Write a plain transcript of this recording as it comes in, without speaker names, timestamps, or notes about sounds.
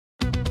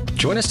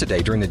Join us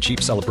today during the Jeep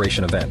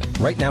Celebration event.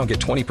 Right now, get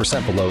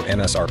 20% below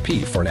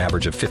MSRP for an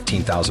average of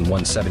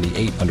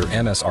 $15,178 under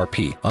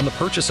MSRP on the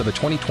purchase of a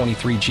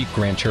 2023 Jeep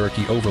Grand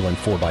Cherokee Overland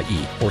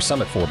 4xE or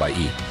Summit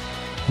 4xE.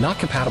 Not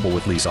compatible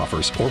with lease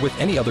offers or with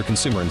any other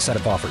consumer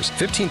incentive offers.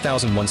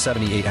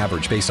 $15,178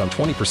 average based on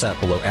 20%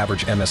 below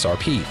average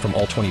MSRP from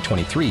all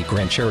 2023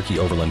 Grand Cherokee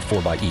Overland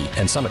 4xE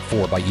and Summit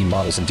 4xE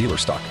models in dealer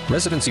stock.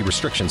 Residency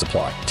restrictions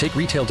apply. Take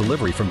retail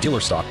delivery from dealer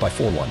stock by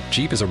 4/1.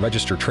 Jeep is a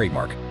registered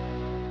trademark.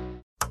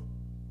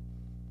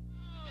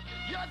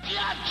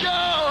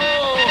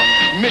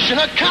 Mission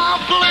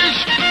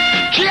accomplished!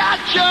 G.I.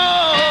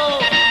 Joe!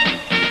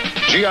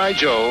 G.I.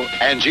 Joe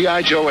and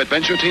G.I. Joe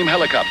Adventure Team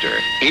Helicopter,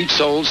 each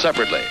sold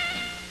separately.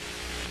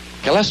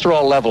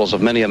 Cholesterol levels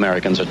of many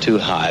Americans are too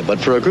high,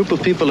 but for a group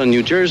of people in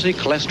New Jersey,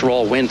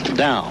 cholesterol went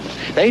down.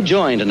 They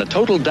joined in a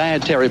total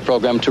dietary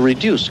program to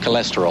reduce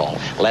cholesterol.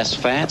 Less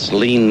fats,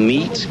 lean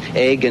meats,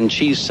 egg and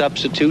cheese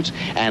substitutes,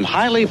 and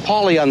highly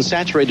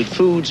polyunsaturated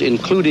foods,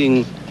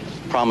 including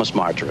Promise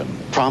margarine.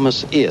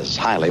 Promise is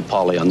highly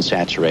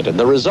polyunsaturated.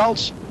 The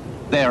results?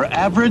 Their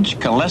average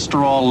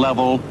cholesterol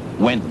level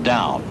went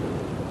down.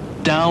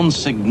 Down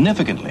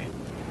significantly.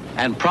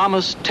 And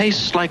Promise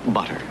tastes like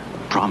butter.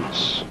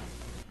 Promise.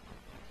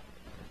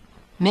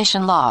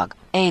 Mission Log,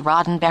 a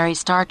Roddenberry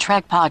Star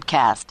Trek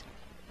podcast.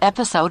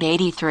 Episode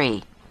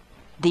 83.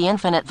 The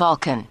Infinite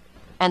Vulcan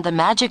and the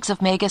Magics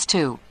of Magus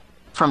 2.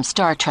 From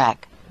Star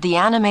Trek, the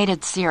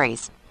animated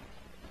series.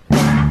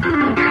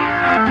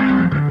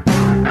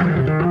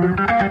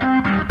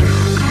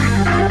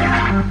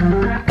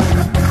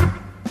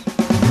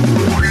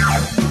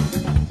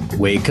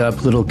 Wake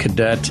up, little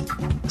cadet.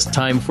 It's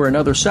time for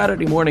another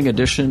Saturday morning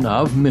edition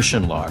of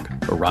Mission Log,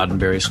 a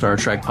Roddenberry Star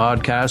Trek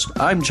podcast.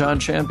 I'm John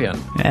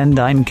Champion. And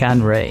I'm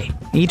Ken Ray.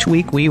 Each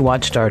week we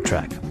watch Star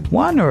Trek.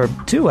 1 or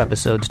 2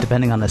 episodes,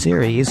 depending on the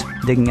series,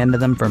 digging into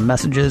them for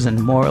messages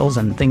and morals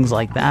and things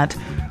like that.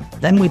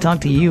 Then we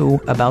talk to you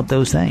about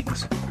those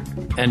things.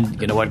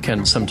 And you know what,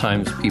 Ken?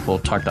 Sometimes people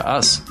talk to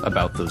us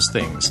about those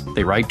things.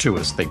 They write to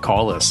us, they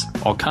call us,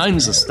 all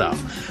kinds of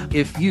stuff.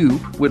 If you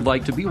would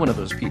like to be one of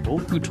those people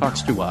who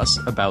talks to us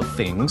about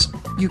things,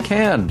 you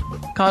can.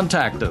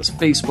 Contact us,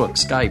 Facebook,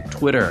 Skype,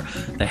 Twitter.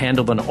 The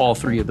handle on all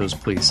 3 of those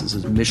places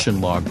is Mission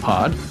Log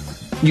Pod.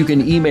 You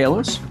can email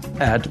us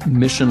at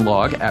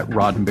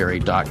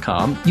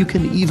missionlog@roddenberry.com. You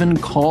can even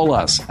call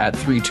us at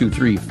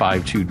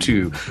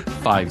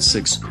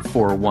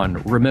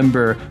 323-522-5641.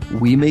 Remember,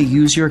 we may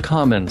use your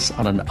comments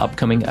on an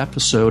upcoming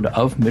episode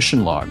of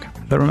Mission Log.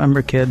 But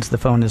remember, kids, the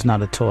phone is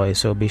not a toy,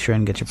 so be sure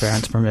and get your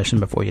parents' permission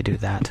before you do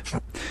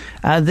that.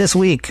 This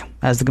week,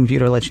 as the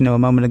computer let you know a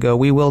moment ago,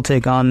 we will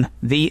take on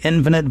the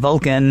Infinite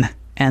Vulcan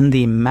and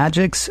the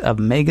Magics of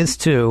Magus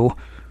 2.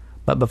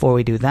 But before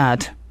we do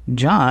that,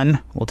 John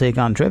will take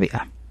on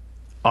trivia.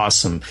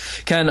 Awesome.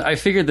 Ken, I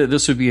figured that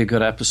this would be a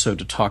good episode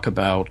to talk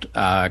about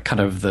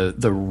kind of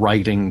the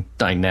writing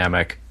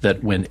dynamic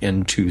that went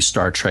into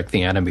Star Trek,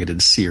 the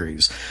animated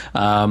series.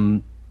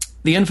 The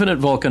Infinite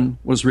Vulcan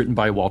was written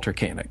by Walter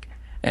Koenig.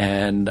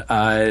 And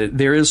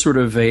there is sort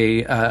of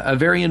a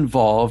very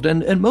involved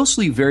and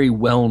mostly very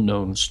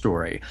well-known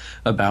story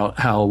about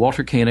how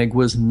Walter Koenig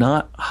was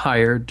not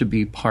hired to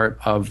be part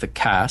of the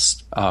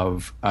cast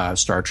of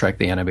Star Trek,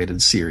 the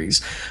animated series.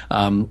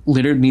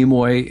 Leonard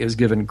Nimoy is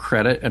given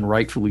credit, and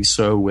rightfully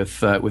so,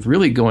 with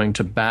really going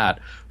to bat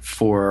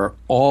for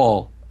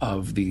all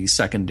of the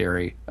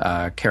secondary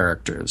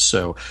characters.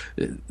 So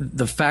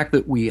the fact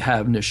that we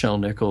have Nichelle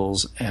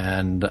Nichols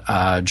and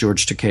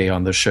George Takei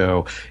on the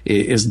show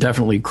is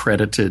definitely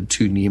credited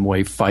to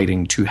Nimoy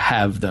fighting to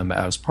have them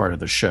as part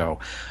of the show.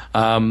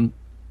 The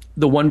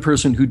one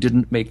person who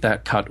didn't make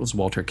that cut was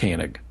Walter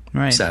Koenig,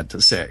 right. Sad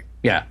to say.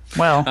 Yeah.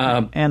 Well,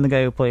 and the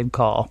guy who played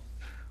Call.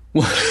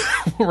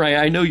 Right,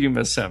 I know you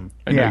miss him.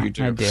 I know you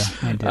do.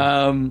 I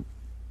do.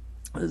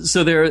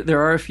 So there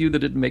are a few that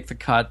didn't make the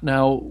cut.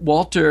 Now,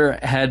 Walter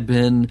had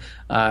been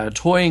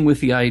toying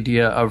with the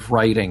idea of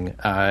writing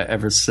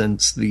ever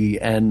since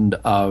the end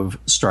of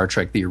Star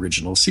Trek, the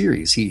original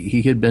series.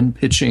 He had been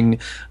pitching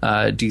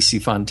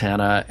DC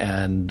Fontana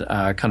and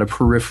kind of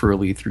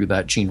peripherally through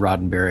that Gene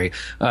Roddenberry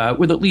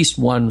with at least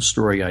one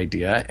story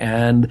idea.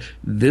 And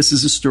this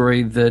is a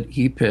story that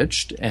he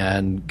pitched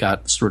and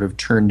got sort of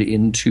turned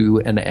into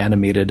an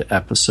animated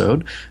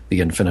episode, The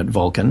Infinite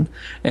Vulcan.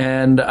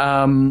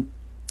 And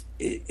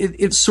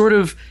it's sort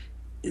of,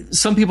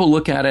 some people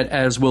look at it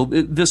as, well,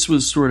 this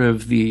was sort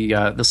of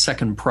the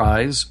second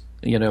prize.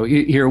 You know,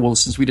 here, well,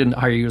 since we didn't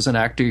hire you as an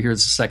actor,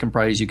 here's the second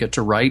prize you get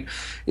to write.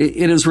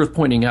 It is worth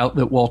pointing out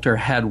that Walter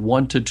had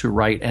wanted to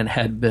write and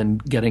had been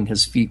getting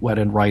his feet wet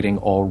in writing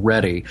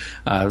already.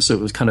 So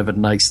it was kind of a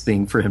nice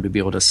thing for him to be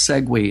able to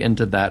segue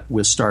into that,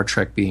 with Star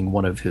Trek being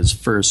one of his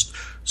first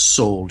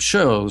sold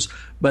shows.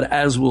 But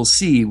as we'll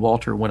see,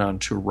 Walter went on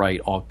to write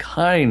all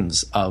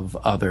kinds of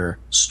other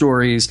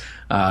stories.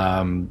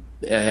 And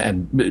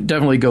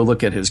definitely go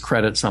look at his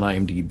credits on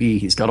IMDb.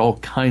 He's got all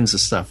kinds of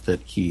stuff that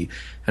he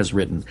has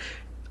written.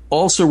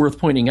 Also worth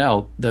pointing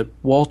out that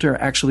Walter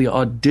actually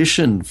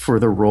auditioned for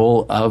the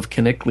role of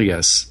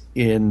Caniclius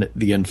in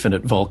The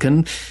Infinite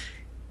Vulcan,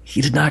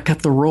 he did not get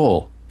the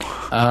role.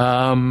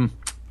 That's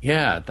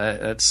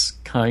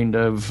kind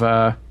of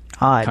odd.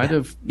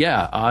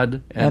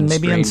 Odd and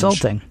maybe strange.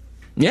 Insulting.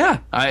 Yeah,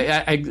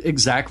 I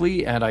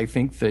exactly, and I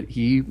think that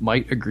he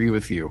might agree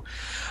with you.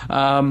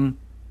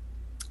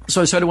 So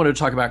I said I wanted to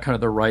talk about kind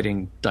of the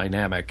writing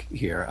dynamic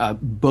here.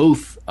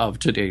 Both of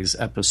today's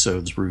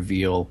episodes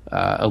reveal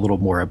a little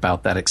more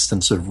about that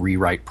extensive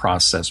rewrite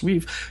process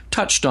we've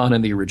touched on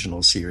in the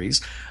original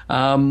series.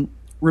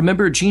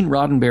 Remember, Gene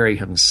Roddenberry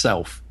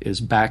himself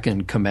is back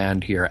in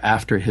command here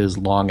after his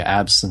long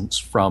absence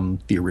from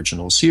the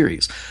original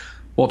series.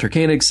 Walter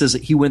Koenig says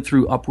that he went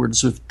through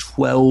upwards of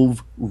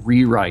 12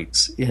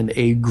 rewrites in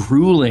a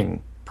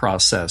grueling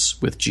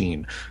process with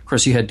Gene. Of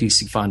course, you had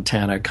DC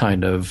Fontana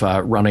kind of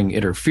running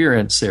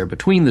interference there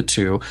between the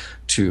two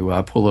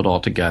to pull it all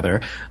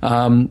together.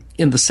 In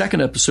the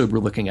second episode we're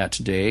looking at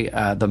today,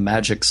 The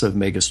Magics of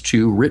Magus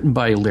 2, written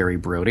by Larry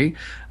Brody,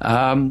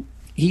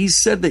 he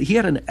said that he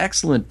had an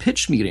excellent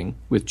pitch meeting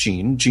with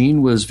Gene.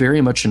 Gene was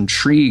very much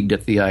intrigued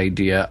at the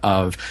idea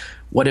of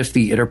what if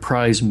the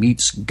Enterprise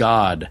meets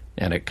God,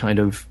 and it kind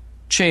of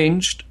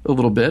changed a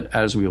little bit,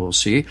 as we will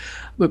see.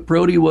 But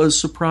Brody was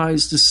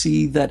surprised to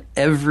see that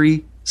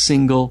every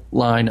single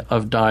line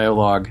of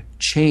dialogue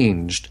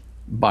changed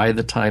by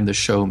the time the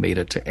show made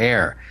it to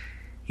air.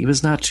 He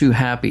was not too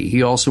happy.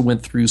 He also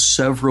went through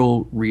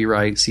several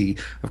rewrites. He,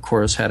 of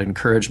course, had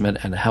encouragement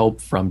and help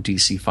from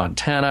DC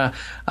Fontana.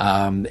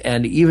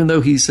 And even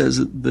though he says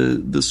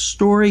the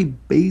story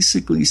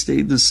basically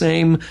stayed the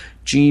same,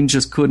 Gene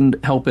just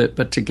couldn't help it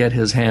but to get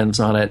his hands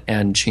on it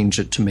and change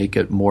it to make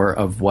it more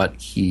of what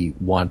he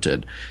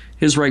wanted.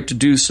 His right to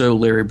do so,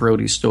 Larry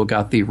Brody still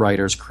got the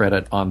writer's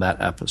credit on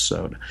that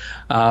episode.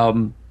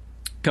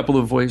 Couple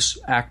of voice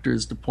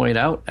actors to point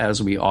out,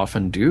 as we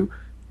often do.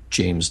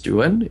 James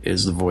Doohan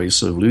is the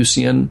voice of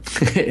Lucian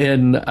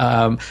in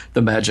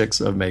The Magics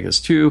of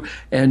Magus 2,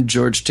 and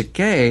George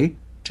Takei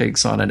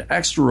takes on an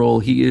extra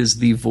role. He is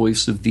the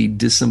voice of the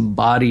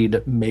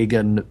disembodied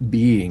Megan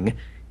being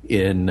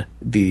in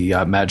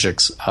The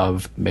Magics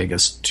of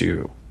Magus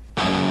 2.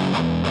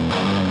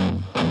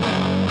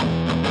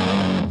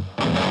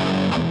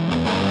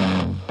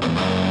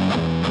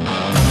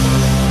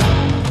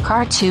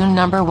 Cartoon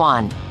number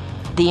 1,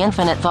 The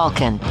Infinite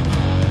Vulcan.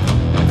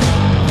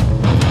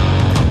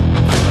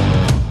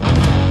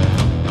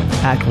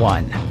 Act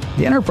 1.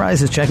 The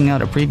Enterprise is checking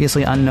out a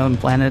previously unknown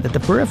planet at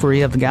the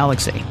periphery of the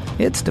galaxy.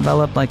 It's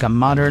developed like a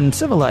modern,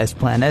 civilized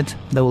planet,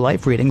 though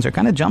life readings are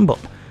kind of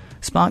jumbled.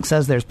 Spock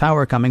says there's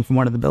power coming from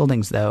one of the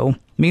buildings, though.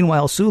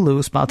 Meanwhile,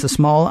 Sulu spots a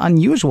small,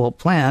 unusual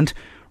plant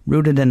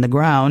rooted in the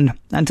ground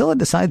until it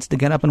decides to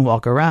get up and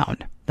walk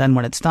around. Then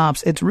when it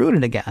stops, it's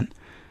rooted again.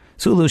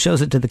 Sulu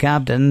shows it to the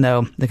captain,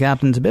 though the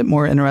captain's a bit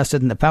more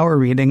interested in the power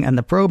reading and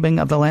the probing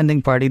of the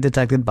landing party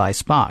detected by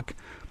Spock.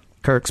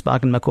 Kirk,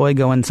 Spock, and McCoy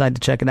go inside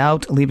to check it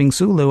out, leaving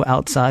Sulu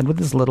outside with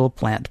his little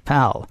plant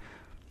pal.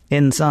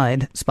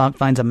 Inside, Spock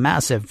finds a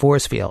massive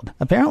force field,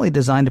 apparently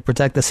designed to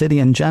protect the city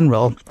in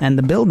general, and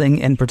the building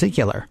in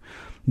particular.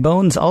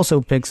 Bones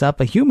also picks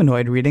up a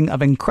humanoid reading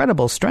of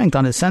incredible strength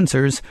on his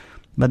sensors,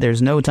 but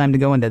there's no time to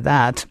go into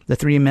that. The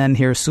three men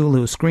hear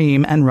Sulu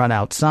scream and run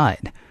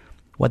outside.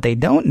 What they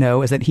don't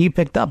know is that he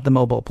picked up the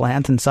mobile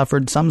plant and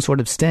suffered some sort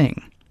of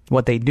sting.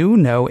 What they do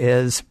know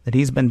is that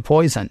he's been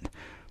poisoned.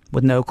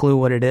 With no clue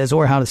what it is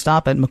or how to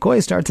stop it,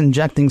 McCoy starts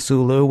injecting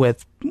Sulu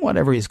with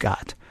whatever he's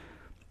got.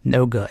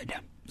 No good.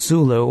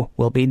 Sulu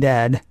will be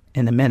dead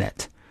in a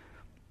minute.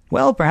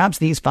 Well, perhaps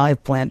these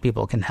 5 plant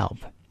people can help.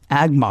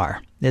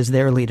 Agmar is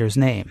their leader's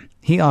name.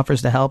 He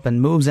offers to help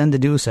and moves in to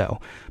do so.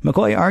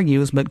 McCoy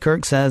argues, but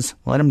Kirk says,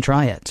 let him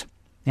try it.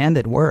 And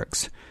it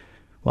works.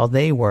 While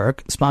they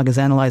work, Spock is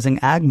analyzing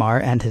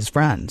Agmar and his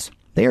friends.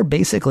 They are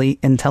basically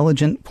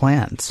intelligent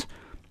plants.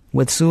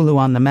 With Sulu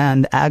on the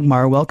mend,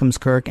 Agmar welcomes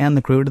Kirk and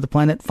the crew to the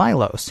planet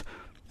Phylos.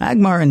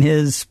 Agmar and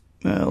his,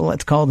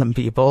 let's call them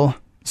people,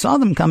 saw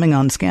them coming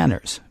on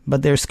scanners,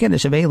 but they're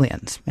skittish of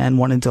aliens and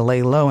wanted to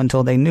lay low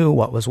until they knew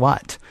what was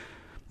what.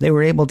 They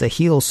were able to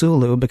heal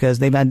Sulu because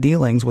they've had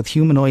dealings with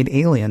humanoid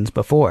aliens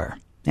before,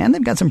 and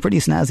they've got some pretty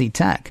snazzy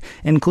tech,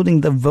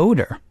 including the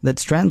voder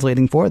that's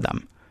translating for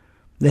them.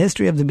 The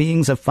history of the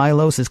beings of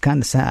Phylos is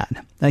kind of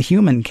sad. A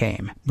human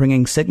came,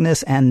 bringing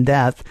sickness and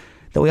death,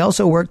 though he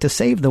also worked to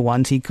save the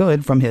ones he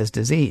could from his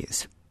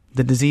disease.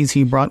 The disease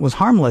he brought was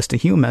harmless to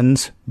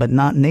humans, but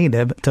not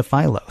native to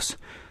Phylos.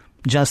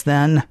 Just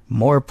then,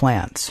 more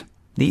plants.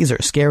 These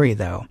are scary,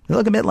 though. They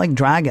look a bit like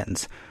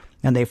dragons,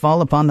 and they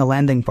fall upon the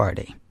landing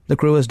party. The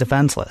crew is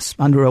defenseless,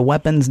 under a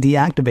weapons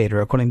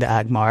deactivator, according to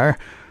Agmar.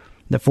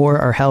 The 4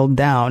 are held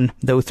down,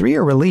 though 3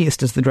 are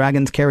released as the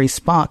dragons carry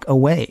Spock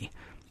away.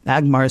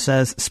 Agmar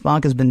says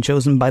Spock has been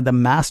chosen by the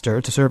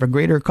Master to serve a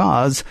greater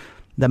cause.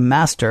 The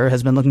Master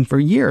has been looking for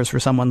years for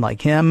someone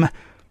like him.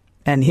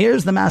 And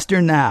here's the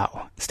Master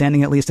now,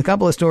 standing at least a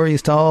couple of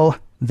stories tall,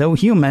 though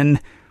human.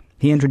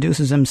 He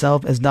introduces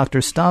himself as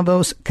Dr.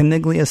 Stavros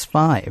Caniglius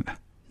V.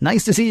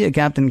 Nice to see you,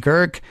 Captain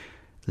Kirk.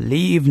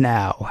 Leave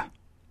now.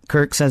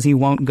 Kirk says he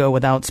won't go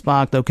without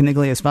Spock, though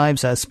Caniglius 5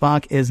 says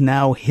Spock is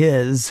now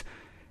his.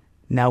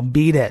 Now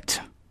beat it.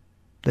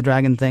 The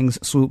dragon things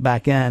swoop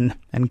back in,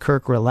 and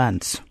Kirk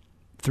relents.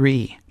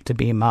 3 to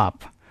beam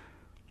up.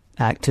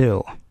 Act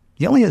 2.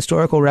 The only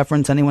historical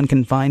reference anyone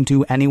can find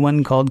to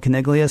anyone called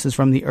Caniglius is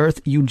from the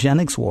Earth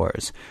Eugenics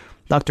Wars.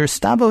 Dr.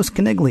 Stavros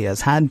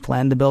Caniglius had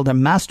planned to build a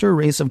master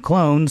race of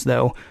clones,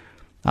 though,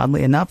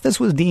 oddly enough, this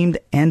was deemed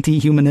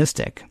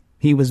anti-humanistic.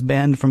 He was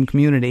banned from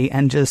community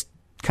and just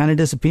kind of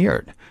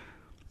disappeared.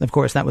 Of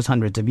course, that was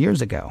hundreds of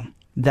years ago.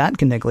 That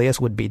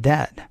Caniglius would be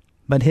dead.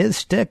 But his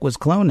shtick was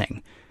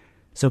cloning,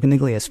 so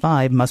Caniglius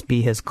 5 must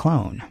be his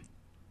clone.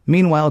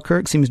 Meanwhile,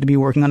 Kirk seems to be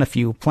working on a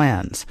few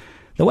plans.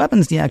 The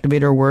weapons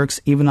deactivator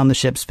works even on the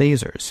ship's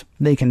phasers.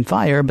 They can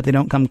fire, but they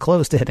don't come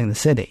close to hitting the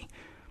city.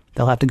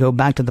 They'll have to go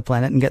back to the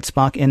planet and get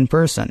Spock in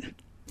person.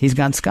 He's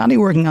got Scotty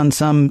working on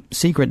some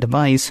secret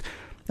device,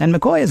 and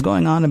McCoy is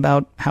going on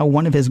about how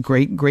one of his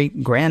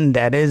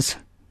great-great-granddaddies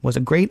was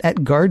great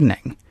at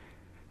gardening.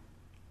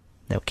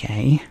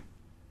 Okay.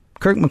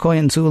 Kirk, McCoy,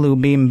 and Sulu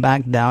beam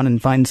back down and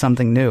find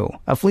something new.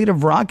 A fleet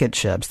of rocket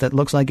ships that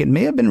looks like it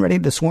may have been ready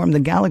to swarm the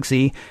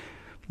galaxy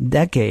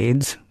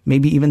decades,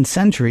 maybe even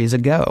centuries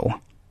ago.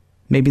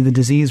 Maybe the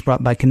disease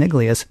brought by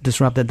Caniglius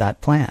disrupted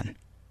that plan.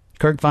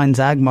 Kirk finds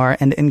Agmar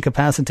and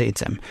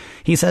incapacitates him.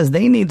 He says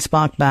they need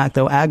Spock back,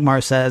 though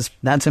Agmar says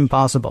that's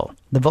impossible.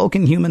 The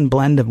Vulcan-human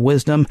blend of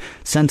wisdom,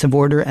 sense of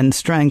order, and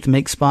strength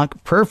makes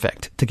Spock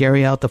perfect to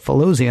carry out the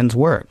Felosians'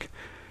 work.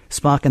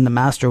 Spock and the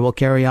Master will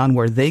carry on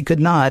where they could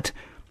not.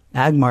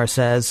 Agmar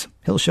says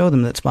he'll show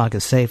them that Spock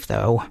is safe,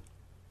 though.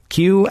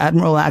 Cue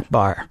Admiral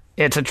Akbar.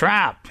 It's a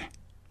trap!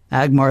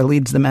 Agmar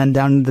leads the men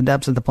down into the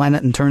depths of the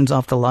planet and turns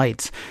off the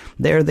lights.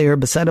 There they are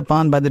beset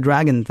upon by the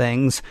dragon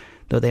things,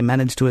 though they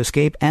manage to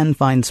escape and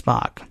find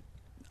Spock.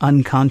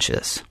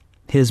 Unconscious.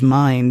 His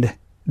mind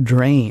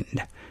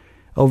drained.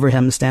 Over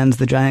him stands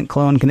the giant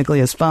clone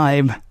Caniglius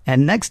 5,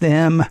 and next to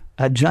him,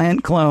 a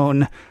giant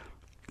clone,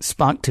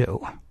 Spock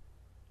 2.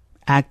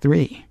 Act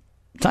 3.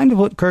 Time to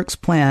put Kirk's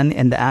plan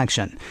into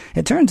action.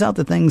 It turns out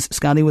the things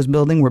Scotty was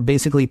building were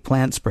basically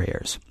plant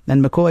sprayers,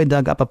 and McCoy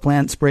dug up a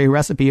plant spray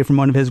recipe from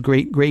one of his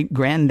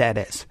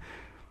great-great-granddaddies.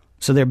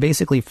 So they're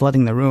basically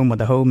flooding the room with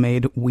a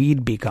homemade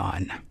weed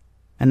beacon.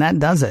 And that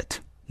does it.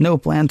 No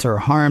plants are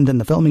harmed in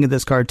the filming of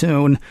this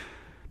cartoon,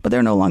 but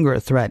they're no longer a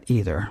threat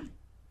either.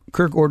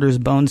 Kirk orders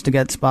Bones to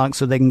get Spock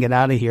so they can get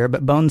out of here,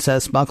 but Bones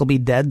says Spock will be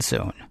dead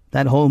soon.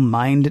 That whole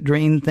mind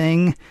drain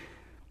thing...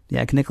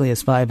 Yeah,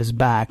 Caniglius 5 is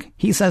back.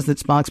 He says that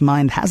Spock's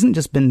mind hasn't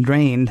just been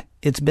drained,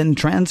 it's been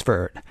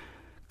transferred.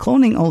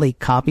 Cloning only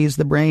copies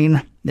the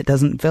brain, it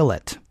doesn't fill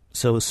it.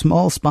 So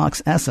small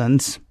Spock's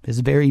essence,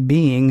 his very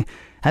being,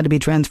 had to be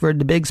transferred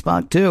to Big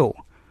Spock too.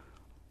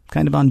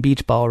 Kind of on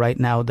beach ball right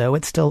now, though.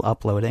 It's still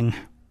uploading.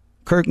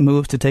 Kirk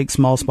moves to take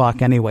small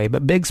Spock anyway,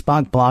 but Big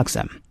Spock blocks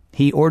him.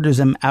 He orders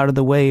him out of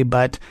the way,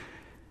 but...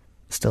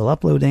 still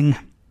uploading.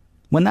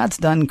 When that's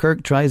done,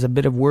 Kirk tries a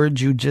bit of word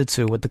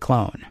jujitsu with the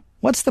clone.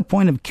 What's the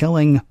point of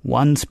killing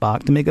one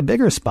Spock to make a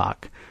bigger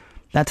Spock?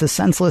 That's a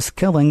senseless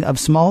killing of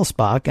small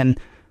Spock, and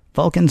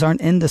Vulcans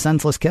aren't into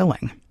senseless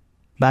killing.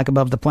 Back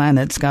above the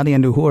planet, Scotty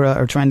and Uhura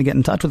are trying to get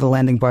in touch with the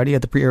landing party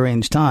at the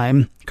prearranged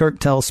time.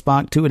 Kirk tells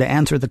Spock 2 to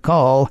answer the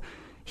call.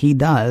 He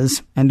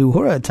does, and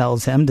Uhura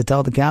tells him to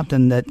tell the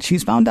captain that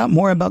she's found out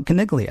more about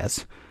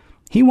Caniglius.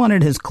 He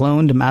wanted his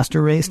cloned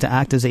master race to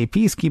act as a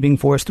peacekeeping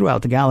force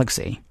throughout the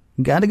galaxy.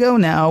 Gotta go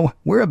now.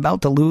 We're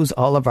about to lose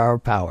all of our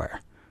power.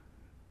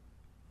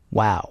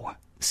 Wow.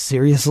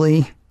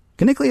 Seriously?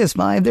 Caniglius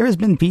 5, there has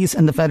been peace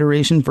in the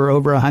Federation for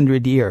over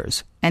 100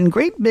 years. And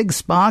great big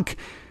Spock,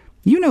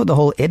 you know the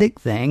whole IDIC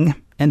thing,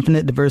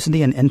 infinite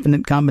diversity and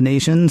infinite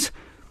combinations.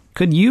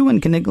 Could you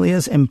and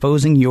Caniglius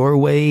imposing your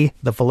way,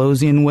 the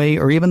Felosian way,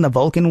 or even the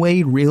Vulcan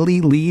way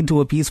really lead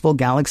to a peaceful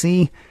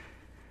galaxy?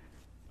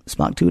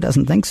 Spock 2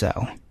 doesn't think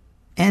so.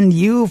 And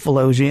you,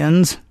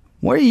 Felosians,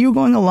 why are you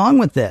going along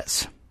with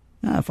this?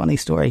 Funny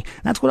story.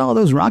 That's what all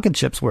those rocket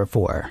ships were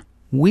for.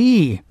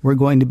 We were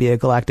going to be a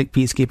galactic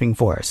peacekeeping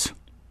force.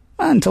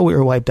 Until we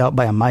were wiped out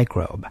by a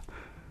microbe.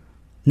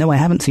 No, I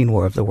haven't seen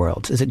War of the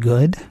Worlds. Is it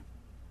good?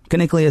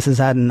 Caniglius has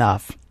had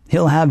enough.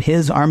 He'll have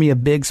his army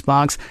of big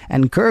Spocks,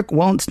 and Kirk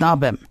won't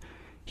stop him.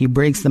 He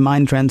breaks the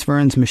mind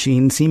transference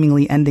machine,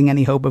 seemingly ending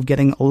any hope of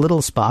getting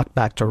little Spock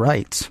back to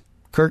rights.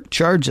 Kirk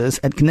charges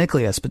at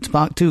Caniglius, but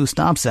Spock 2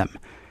 stops him.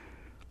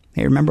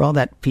 Hey, remember all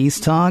that peace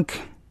talk?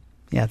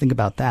 Yeah, think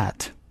about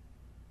that.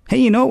 Hey,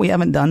 you know what we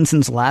haven't done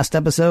since last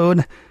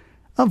episode?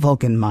 A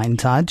Vulcan mind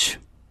touch.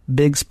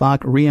 Big Spock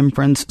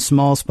re-imprints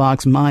small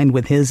Spock's mind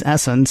with his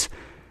essence.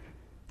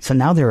 So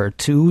now there are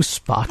 2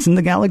 Spocks in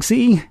the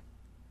galaxy?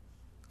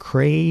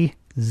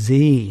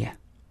 Crazy.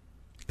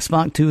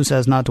 Spock 2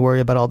 says not to worry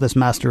about all this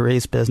master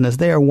race business.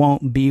 There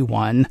won't be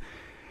one.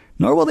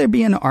 Nor will there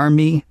be an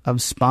army of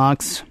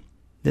Spocks.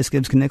 This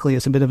gives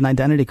Caniglius a bit of an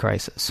identity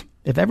crisis.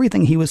 If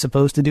everything he was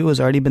supposed to do has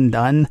already been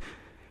done,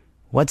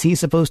 what's he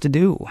supposed to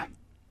do?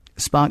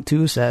 Spock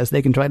 2 says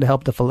they can try to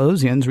help the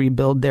Felosians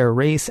rebuild their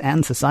race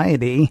and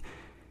society.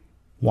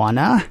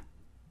 Wanna?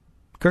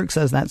 Kirk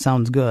says that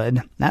sounds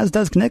good, as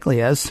does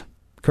Kniclius.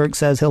 Kirk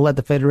says he'll let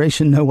the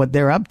Federation know what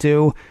they're up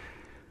to.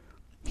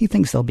 He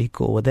thinks they'll be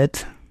cool with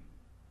it.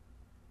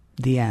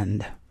 The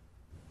end.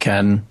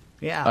 Ken,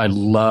 Yeah. I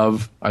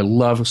love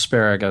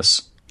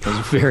asparagus. I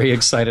was very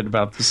excited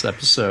about this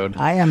episode.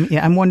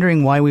 I'm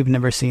wondering why we've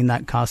never seen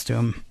that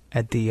costume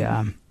at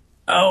the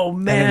Oh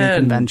man, at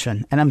any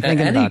convention. And I'm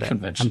thinking about it.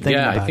 Convention. I'm thinking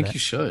yeah, about I think it. you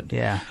should.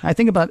 Yeah, I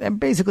think about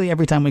basically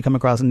every time we come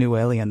across a new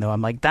alien, though.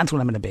 I'm like, that's what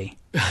I'm going to be.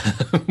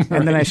 Right.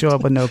 And then I show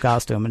up with no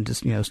costume and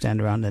just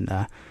stand around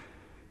and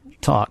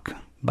talk.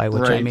 By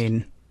which I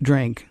mean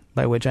drink.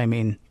 By which I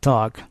mean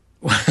talk.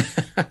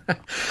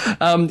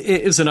 It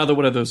is another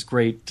one of those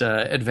great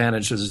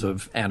advantages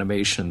of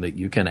animation that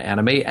you can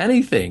animate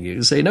anything.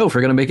 You say, no, if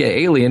we're going to make it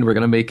alien, we're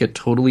going to make it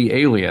totally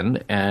alien,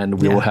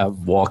 and we will have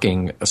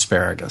walking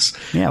asparagus.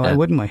 Yeah, why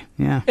wouldn't we?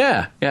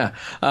 Yeah. Yeah.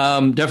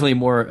 Definitely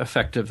more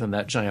effective than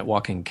that giant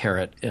walking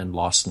carrot in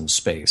Lost in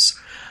Space.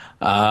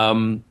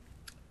 Speaking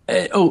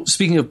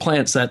of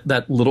plants,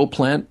 that little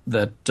plant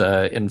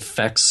that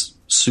infects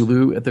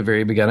Sulu at the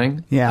very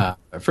beginning. Yeah.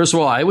 First of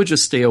all, I would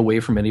just stay away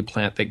from any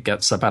plant that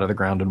gets up out of the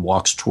ground and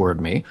walks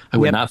toward me. I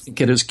would not think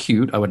it is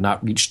cute. I would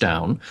not reach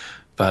down.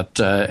 But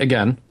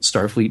again,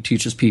 Starfleet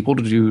teaches people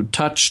to do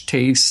touch,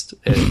 taste,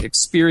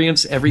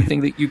 experience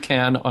everything that you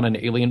can on an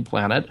alien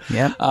planet.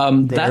 Yeah.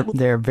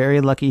 They're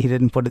very lucky he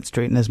didn't put it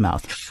straight in his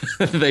mouth.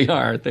 They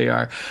are.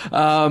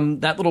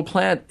 That little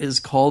plant is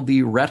called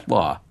the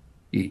Retlaw.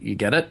 You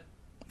get it?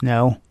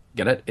 No.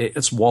 Get it?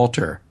 It's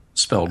Walter.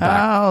 Spelled Oh,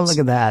 backwards. look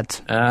at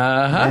that.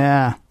 Uh-huh.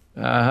 Yeah.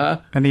 Uh-huh.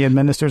 And he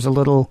administers a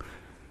little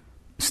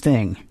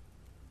sting.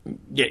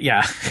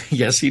 Yeah.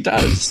 Yes, he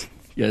does.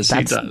 He does.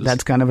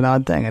 That's kind of an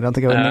odd thing. I don't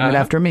think I would name it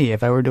after me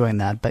if I were doing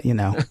that, but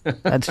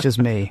that's just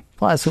me.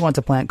 Plus, who wants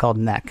a plant called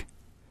Neck?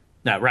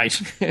 No, right.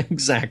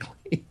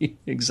 Exactly.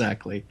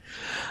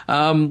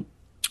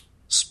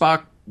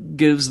 Spock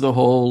gives the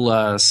whole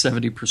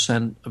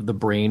 70% of the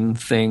brain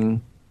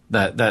thing.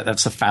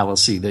 That's a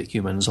fallacy that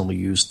humans only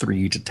use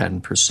 3 to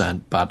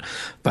 10%, but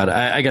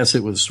I guess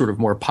it was sort of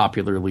more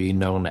popularly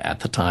known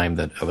at the time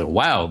that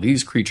wow,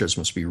 these creatures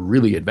must be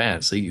really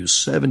advanced. They use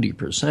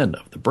 70%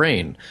 of the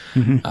brain.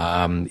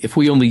 Mm-hmm. If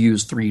we only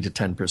use 3 to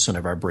 10%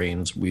 of our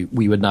brains, we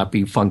would not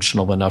be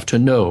functional enough to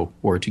know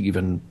or to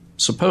even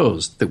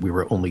suppose that we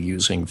were only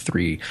using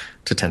 3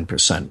 to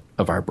 10%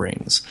 of our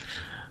brains.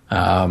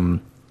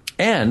 And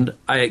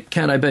I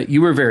bet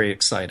you were very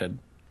excited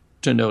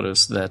to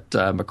notice that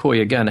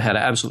McCoy, again, had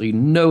absolutely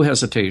no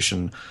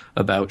hesitation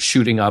about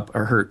shooting up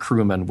a hurt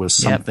crewman with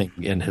something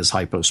in his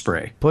hypo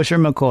spray. Pusher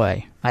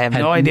McCoy. I have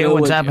no idea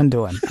what's happened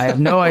to him. I have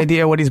no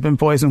idea what he's been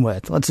poisoned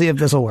with. Let's see if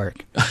this will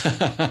work.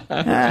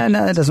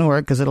 No, it doesn't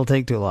work because it'll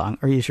take too long.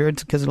 Are you sure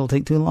it's because it'll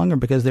take too long or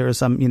because there are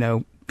some,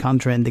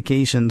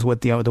 contraindications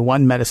with the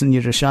one medicine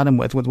you just shot him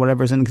with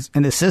whatever's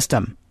in his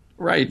system?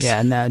 Right.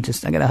 Yeah, no, I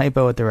got a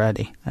hypo at the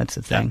ready. That's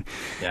the thing.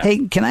 Yeah.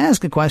 Hey, can I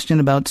ask a question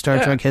about Star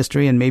Trek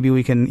history, and maybe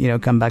we can,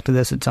 come back to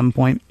this at some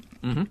point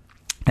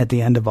at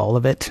the end of all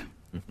of it?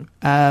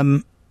 Mm-hmm.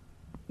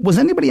 Was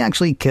anybody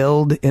actually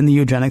killed in the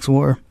eugenics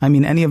war? I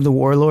mean, any of the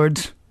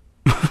warlords?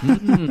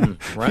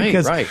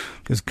 Right.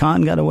 Because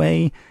Khan got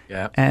away.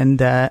 Yeah.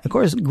 And, of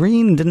course,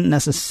 Green didn't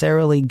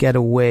necessarily get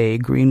away.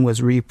 Green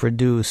was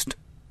reproduced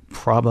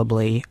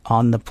probably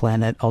on the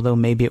planet, although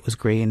maybe it was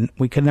Green.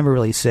 We could never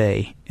really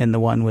say in the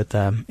one with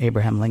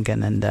Abraham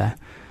Lincoln and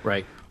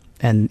right.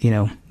 And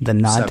the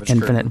not Savage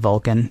infinite Curtain.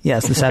 Vulcan.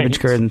 Yes, the Savage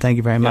Right. Curtain. Thank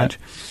you very much.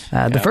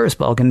 The first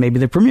Vulcan, maybe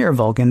the premier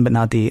Vulcan, but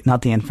not the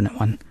infinite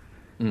one.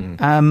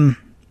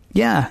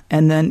 Yeah,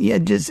 and then they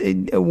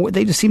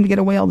just seem to get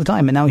away all the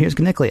time. And now here's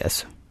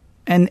Kniclius.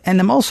 And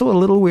I'm also a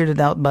little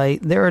weirded out by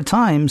there are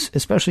times,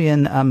 especially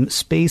in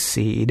Space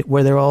Seed,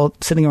 where they're all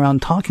sitting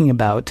around talking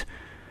about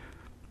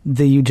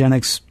the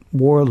eugenics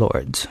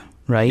warlords,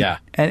 right? Yeah.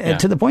 And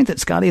to the point that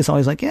Scotty is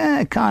always like,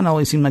 Khan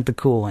always seemed like the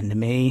cool one to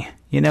me.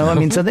 I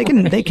mean, so they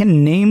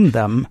can name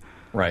them.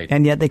 Right.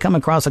 And yet they come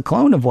across a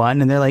clone of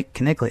one and they're like,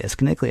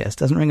 Kniclius,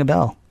 doesn't ring a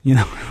bell.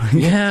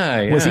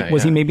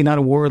 Was he maybe not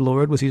a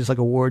warlord? Was he just like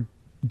a war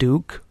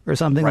duke or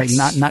something? Right.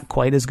 Like not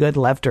quite as good,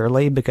 left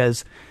early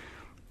because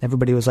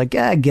everybody was like,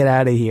 get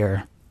out of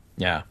here.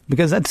 Yeah.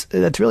 Because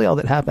that's really all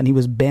that happened. He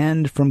was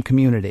banned from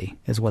Community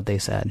is what they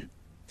said.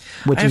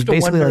 Which is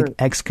basically like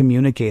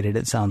excommunicated,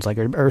 it sounds like,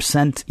 or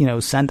sent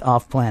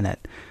off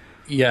planet.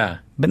 Yeah.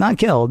 But not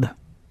killed.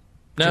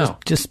 No.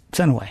 Just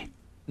sent away.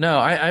 No,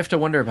 I have to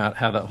wonder about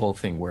how that whole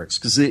thing works,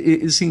 because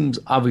it seems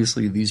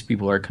obviously these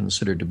people are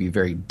considered to be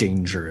very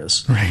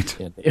dangerous, right?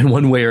 In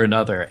one way or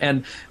another.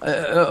 And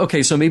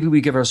okay, so maybe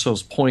we give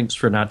ourselves points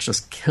for not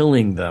just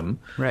killing them,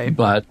 right?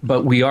 But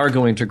we are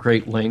going to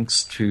great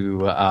lengths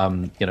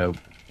to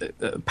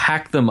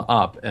pack them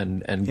up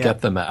and get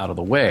them out of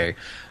the way.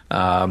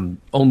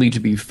 Only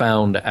to be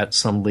found at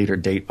some later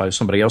date by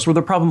somebody else, where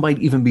the problem might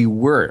even be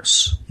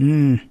worse.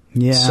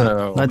 Yeah.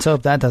 So, let's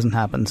hope that doesn't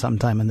happen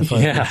sometime in the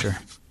future.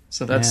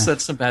 So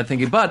that's some bad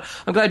thinking. But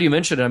I'm glad you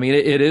mentioned it. I mean,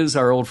 it is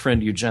our old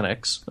friend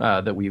eugenics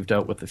that we've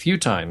dealt with a few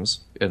times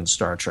in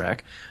Star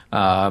Trek.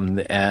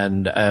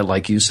 And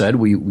like you said,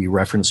 we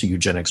reference the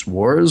eugenics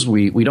wars.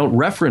 We don't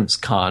reference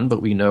Khan,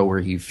 but we know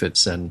where he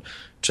fits in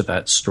to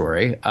that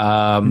story.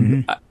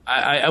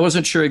 I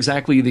wasn't sure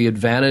exactly the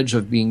advantage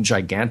of being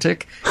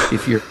gigantic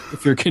if you're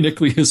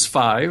Caniclius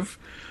 5.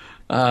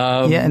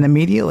 And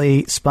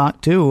immediately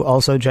Spock 2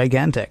 also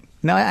gigantic.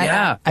 No,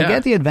 I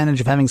get the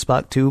advantage of having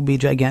Spock 2 be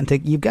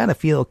gigantic. You've got to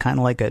feel kind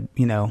of like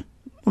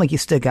like you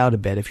stick out a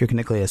bit if you're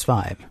Caniclius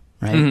 5,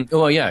 right? Mm-hmm.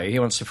 Well, yeah, he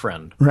wants a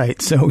friend.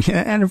 Right. So,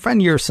 and a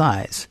friend your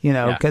size,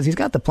 because he's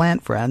got the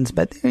plant friends,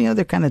 but,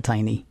 they're kind of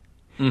tiny.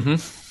 Mm-hmm.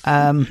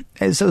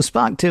 So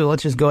Spock 2,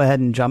 let's just go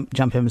ahead and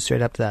jump him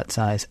straight up to that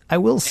size. I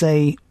will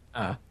say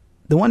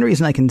the one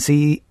reason I can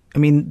see,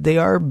 they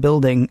are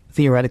building,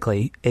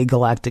 theoretically, a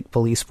galactic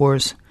police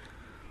force.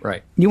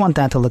 Right. You want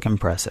that to look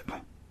impressive.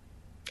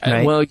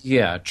 Right? Well,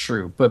 yeah,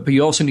 true. But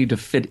you also need to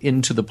fit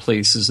into the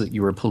places that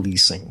you are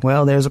policing.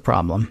 Well, there's a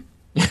problem.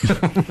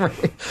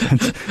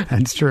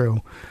 That's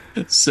true.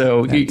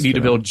 So you need to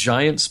build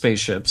giant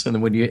spaceships, and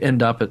then when you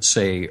end up at,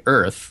 say,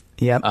 Earth,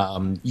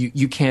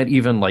 you can't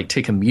even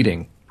take a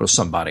meeting with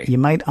somebody. You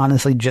might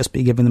honestly just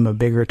be giving them a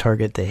bigger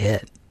target to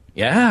hit.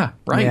 Yeah,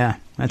 right. Yeah,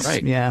 that's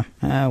right. Yeah.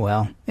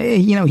 Well,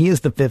 he is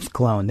the fifth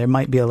clone. There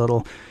might be a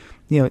little.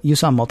 You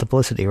saw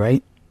Multiplicity,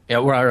 right? Yeah,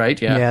 well, right.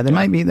 Yeah. Yeah, there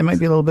might be a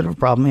little bit of a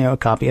problem. A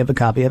copy of a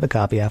copy of a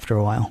copy after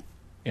a while.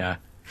 Yeah.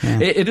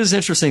 It is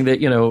interesting that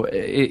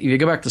you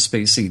go back to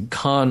Space Seed.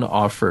 Khan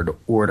offered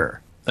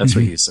order. That's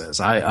what he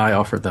says. I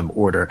offered them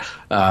order.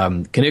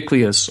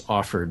 Caniclius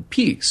offered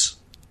peace.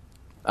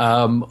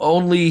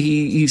 Only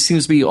he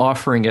seems to be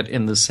offering it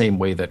in the same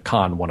way that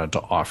Khan wanted to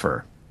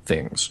offer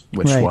things,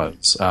 which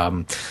was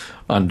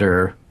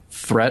under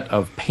threat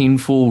of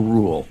painful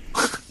rule.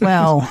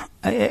 Well,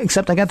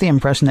 except I got the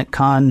impression that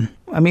Khan...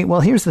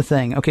 here's the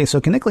thing. Okay, so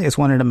Caniclius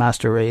wanted a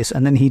master race,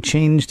 and then he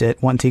changed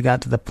it once he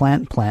got to the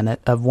plant planet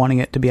of wanting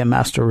it to be a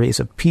master race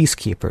of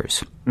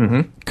peacekeepers.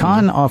 Mm-hmm.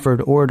 Khan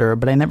offered order,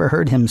 but I never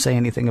heard him say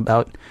anything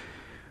about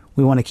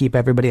we want to keep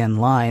everybody in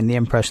line. The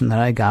impression that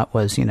I got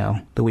was,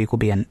 the weak will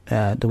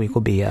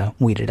be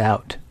weeded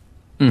out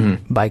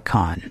by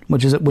Khan,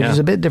 which is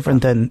a bit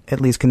different than at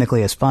least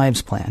Caniclius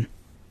 5's plan.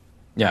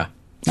 Yeah.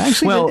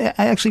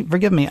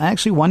 Forgive me. I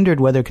actually wondered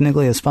whether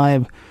Caniclius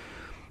 5.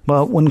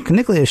 Well, when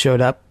Caniclius showed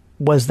up,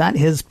 was that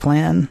his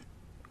plan,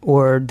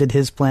 or did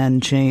his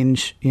plan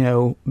change?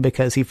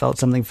 Because he felt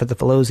something for the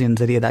Felosians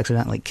that he had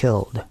accidentally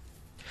killed.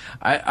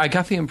 I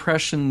got the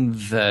impression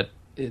that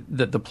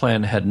the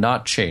plan had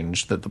not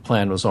changed, that the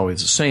plan was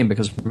always the same,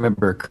 because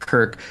remember,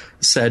 Kirk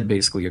said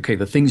basically, okay,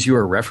 the things you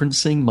are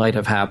referencing might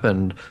have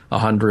happened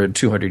 100,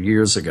 200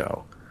 years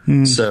ago.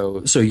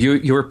 So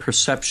your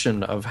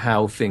perception of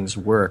how things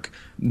work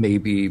may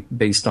be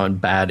based on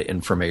bad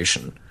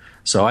information.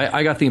 So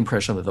I got the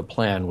impression that the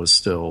plan was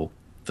still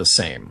the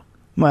same.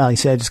 Well, he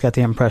said I just got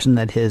the impression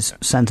that his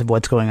sense of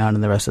what's going on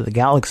in the rest of the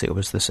galaxy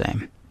was the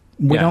same.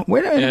 We're not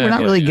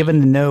really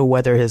given to know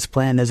whether his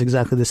plan is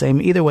exactly the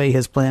same. Either way,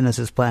 his plan is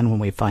his plan when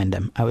we find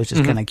him. I was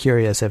just kind of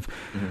curious if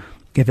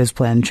his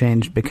plan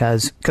changed,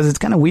 because it's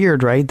kind of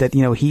weird, right? That,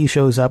 he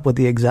shows up with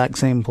the exact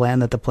same plan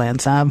that the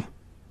plants have.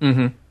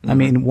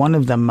 Mm-hmm. One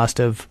of them must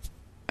have,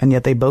 and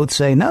yet they both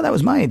say, no, that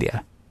was my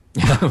idea.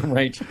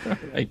 Right.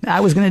 I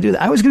was going to do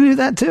that. I was going to do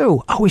that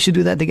too. Oh, we should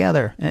do that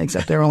together.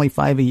 Except there are only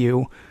 5 of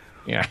you.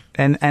 Yeah.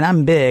 And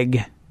I'm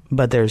big,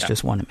 but there's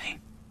just one of me.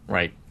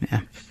 Right.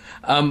 Yeah.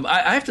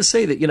 I have to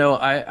say that,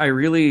 I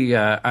really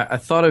I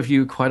thought of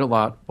you quite a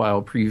lot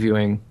while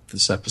previewing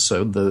this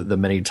episode, the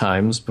many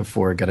times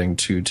before getting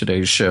to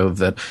today's show,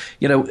 that,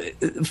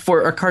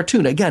 for a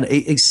cartoon, again,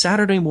 a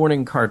Saturday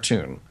morning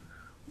cartoon,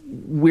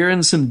 we're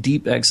in some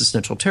deep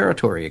existential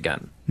territory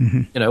again.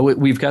 Mm-hmm.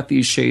 We've got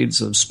these shades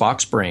of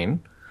Spock's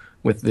brain,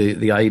 with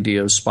the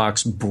idea of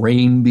Spock's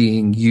brain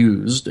being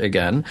used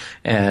again,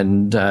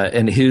 and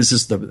his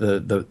is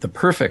the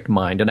perfect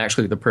mind, and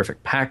actually the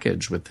perfect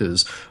package with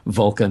his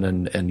Vulcan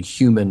and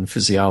human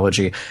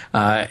physiology,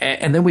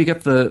 and then we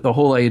get the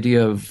whole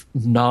idea of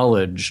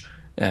knowledge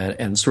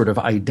and sort of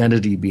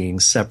identity being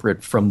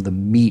separate from the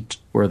meat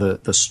or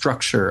the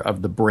structure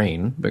of the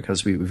brain,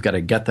 because we've got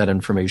to get that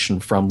information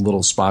from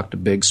little Spock to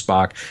big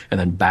Spock and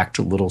then back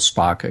to little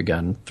Spock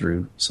again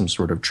through some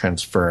sort of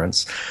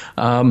transference.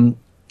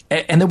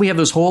 And then we have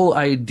this whole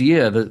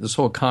idea, this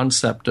whole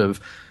concept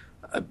of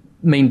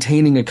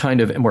maintaining a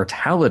kind of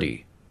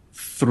immortality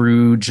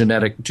through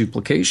genetic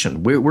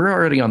duplication. We're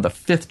already on the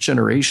 5th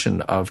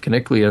generation of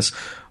Caniclius,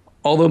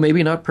 although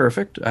maybe not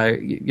perfect.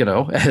 As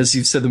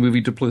you said, the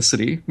movie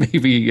Duplicity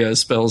maybe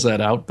spells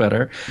that out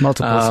better.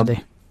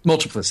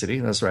 Multiplicity.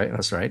 That's right.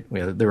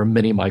 There were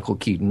many Michael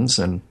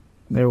Keatons, and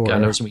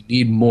God knows we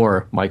need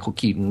more Michael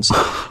Keatons.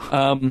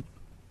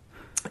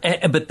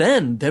 But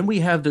then we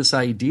have this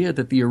idea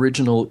that the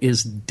original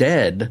is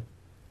dead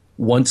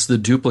once the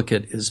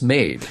duplicate is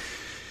made.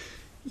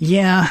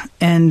 Yeah,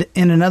 and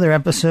in another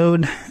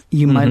episode,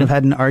 you might have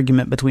had an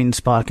argument between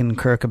Spock and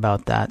Kirk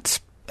about that.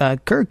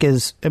 Kirk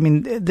is, I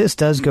mean, this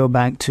does go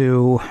back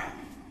to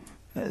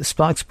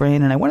Spock's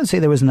brain, and I want to say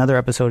there was another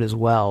episode as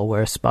well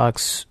where which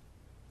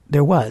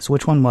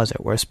one was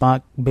it, where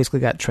Spock basically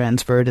got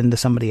transferred into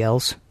somebody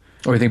else?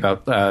 Or you think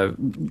about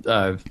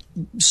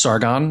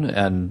Sargon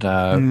and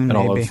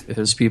all of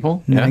his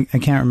people? No, Yeah. I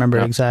can't remember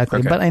exactly.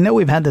 Okay. But I know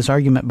we've had this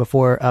argument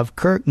before of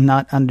Kirk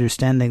not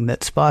understanding that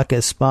Spock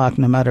is Spock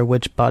no matter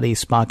which body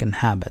Spock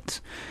inhabits.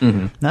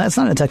 Mm-hmm. Now, that's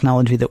not a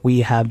technology that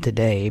we have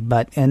today,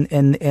 but in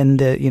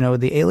the,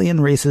 the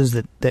alien races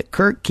that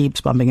Kirk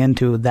keeps bumping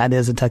into, that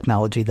is a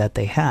technology that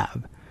they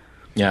have.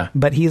 Yeah.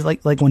 But he's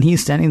like when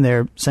he's standing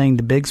there saying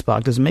to Big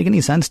Spock, does it make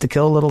any sense to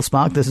kill little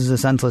Spock? This is a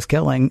senseless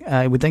killing.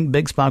 I would think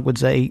Big Spock would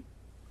say,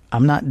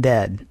 I'm not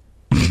dead.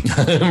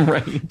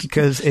 Right.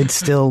 Because it's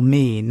still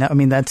me. No, I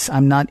mean,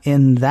 I'm not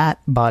in that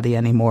body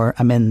anymore.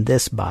 I'm in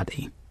this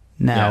body.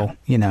 Now,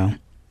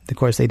 of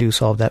course, they do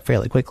solve that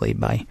fairly quickly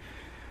by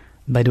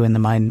doing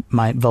the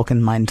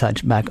Vulcan mind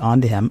touch back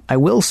onto him. I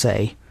will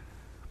say,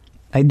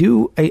 I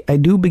do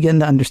begin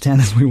to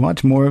understand as we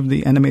watch more of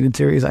the animated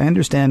series. I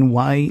understand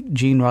why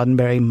Gene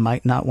Roddenberry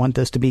might not want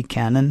this to be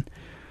canon.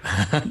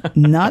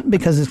 Not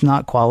because it's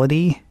not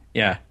quality.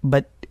 Yeah.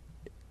 But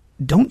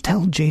don't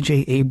tell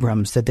J.J.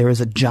 Abrams that there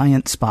is a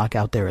giant Spock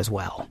out there as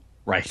well.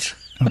 Right.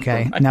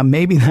 Okay. Right. Now,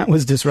 maybe that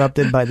was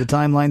disrupted by the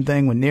timeline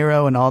thing with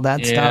Nero and all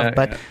that stuff,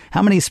 but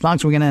how many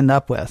Spocks are we going to end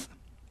up with?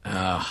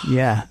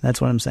 Yeah, that's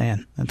what I'm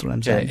saying. So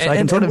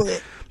I can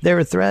there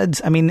are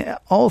threads, I mean,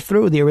 all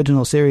through the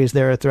original series,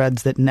 there are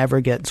threads that never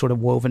get sort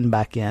of woven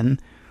back in.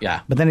 Yeah.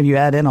 But then if you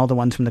add in all the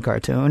ones from the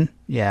cartoon,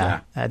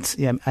 I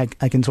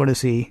can sort of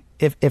see,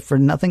 if for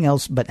nothing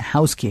else but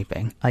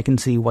housekeeping, I can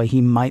see why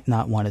he might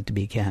not want it to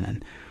be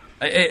canon.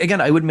 Again,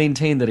 I would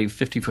maintain that a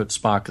 50-foot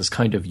Spock is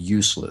kind of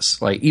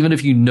useless. Like, even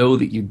if you know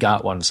that you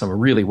got one somewhere,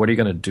 really, what are you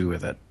going to do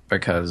with it?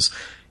 Because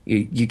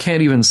you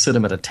can't even sit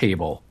him at a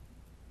table.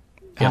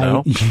 You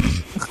know?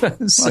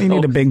 Well, you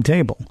need a big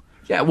table.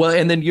 Yeah, well,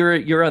 and then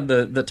you're on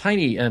the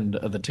tiny end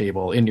of the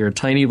table in your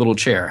tiny little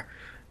chair.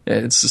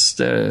 It's just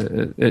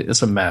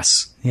it's a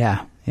mess.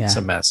 Yeah. It's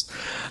a mess.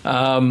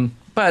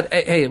 But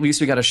hey, at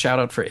least we got a shout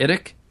out for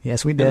Idik.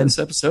 Yes, we did. In this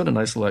episode, a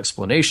nice little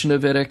explanation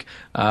of Idik.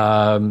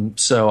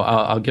 So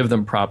I'll give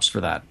them props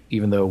for that,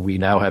 even though we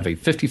now have a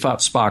 50-foot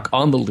Spock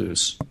on the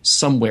loose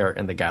somewhere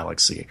in the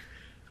galaxy.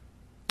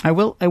 I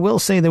will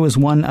say there was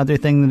one other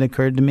thing that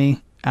occurred to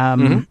me.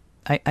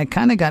 I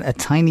kind of got a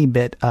tiny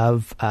bit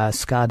of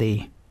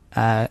Scotty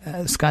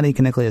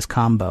Caniclius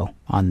combo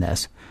on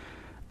this.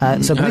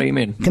 So how do you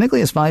mean?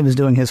 Caniclius 5 is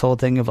doing his whole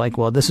thing of like,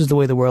 well, this is the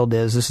way the world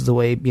is. This is the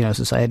way,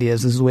 society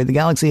is. This is the way the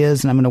galaxy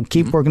is. And I'm going to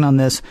keep working on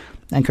this.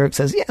 And Kirk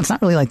says, yeah, it's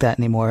not really like that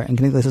anymore. And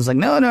Caniclius is like,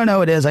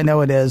 no, it is. I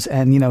know it is.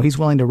 And, he's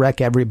willing to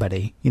wreck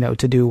everybody,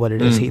 to do what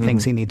it is he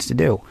thinks he needs to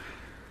do.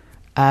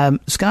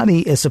 Scotty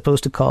is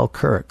supposed to call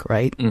Kirk,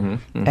 right?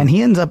 And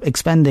he ends up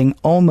expending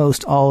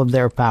almost all of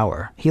their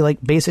power. He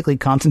basically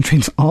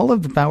concentrates all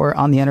of the power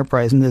on the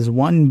Enterprise in this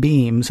one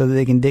beam so that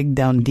they can dig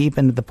down deep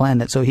into the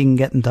planet so he can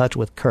get in touch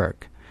with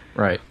Kirk.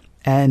 Right.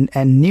 And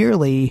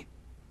nearly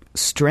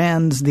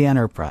strands the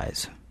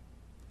Enterprise.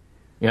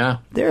 Yeah.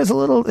 There's a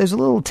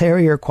little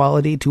terrier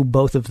quality to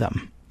both of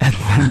them at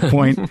one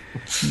point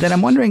that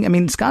I'm wondering, I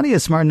mean, Scotty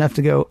is smart enough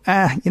to go,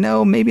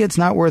 maybe it's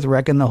not worth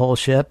wrecking the whole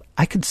ship.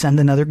 I could send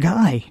another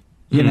guy,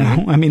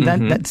 I mean,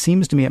 that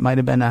seems to me it might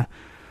have been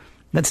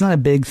that's not a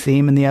big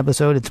theme in the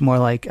episode. It's more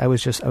like I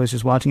was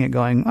just watching it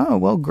going, oh,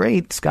 well,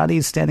 great.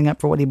 Scotty's standing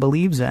up for what he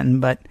believes in.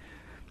 But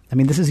I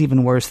mean, this is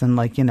even worse than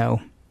I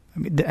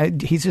mean,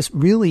 he's just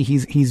really,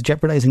 he's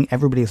jeopardizing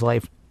everybody's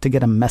life to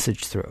get a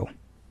message through.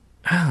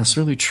 Ah, that's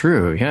really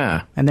true.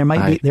 Yeah. And there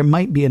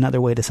might be another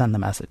way to send the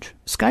message.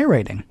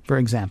 Skywriting, for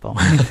example.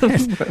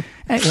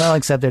 Well,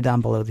 except they're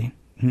down below the.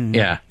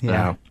 Yeah.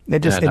 No.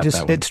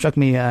 It struck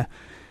me.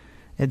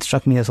 It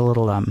struck me as a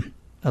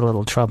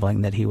little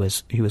troubling that he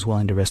was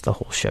willing to risk the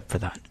whole ship for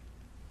that.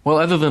 Well,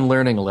 other than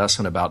learning a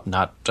lesson about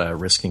not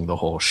risking the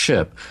whole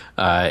ship,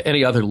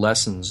 any other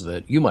lessons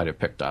that you might have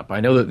picked up?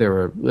 I know that there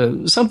were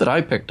some that I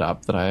picked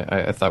up that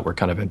I thought were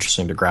kind of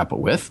interesting to grapple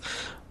with.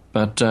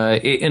 But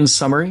in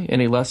summary,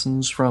 any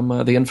lessons from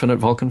the Infinite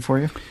Vulcan for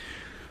you?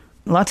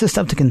 Lots of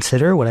stuff to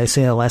consider. Would I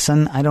say a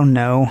lesson? I don't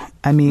know.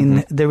 I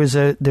mean, there's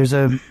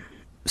a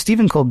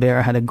Stephen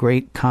Colbert had a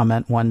great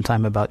comment one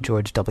time about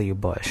George W.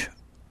 Bush.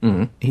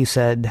 He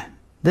said,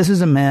 "This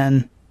is a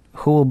man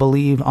who will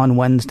believe on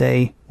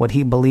Wednesday what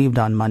he believed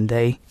on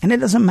Monday, and it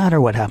doesn't matter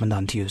what happened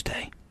on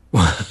Tuesday."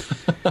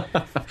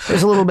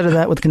 There's a little bit of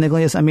that with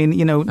Caniclius. I mean,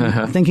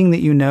 thinking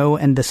that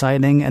and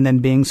deciding and then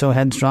being so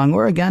headstrong,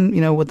 or again,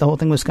 with the whole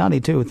thing with Scotty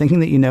too, thinking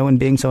that and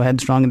being so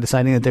headstrong and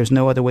deciding that there's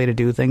no other way to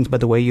do things but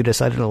the way you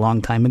decided a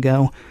long time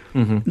ago.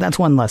 That's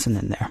one lesson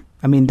in there.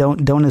 I mean,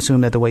 don't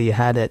assume that the way you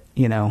had it,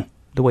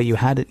 the way you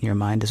had it in your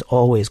mind is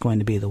always going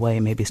to be the way.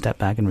 Maybe step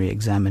back and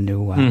re-examine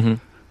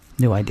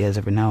new ideas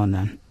every now and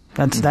then.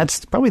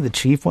 That's probably the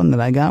chief one that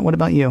I got. What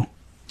about you?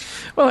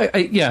 Well,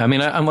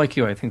 I'm like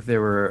you. I think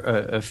there were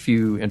a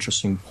few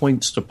interesting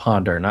points to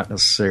ponder, not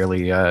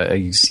necessarily a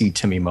you see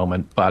Timmy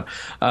moment, but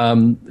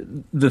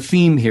the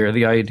theme here,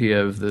 the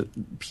idea of the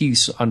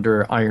peace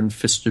under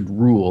iron-fisted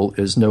rule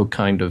is no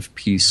kind of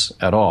peace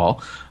at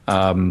all.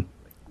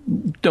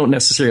 Don't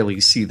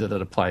necessarily see that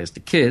it applies to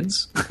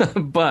kids,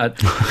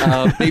 but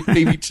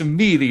maybe to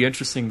me the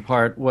interesting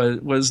part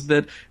was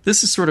that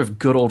this is sort of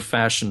good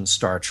old-fashioned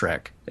Star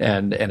Trek,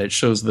 and it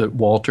shows that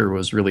Walter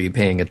was really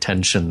paying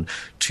attention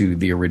to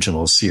the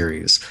original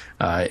series,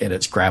 and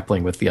it's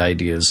grappling with the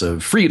ideas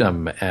of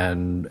freedom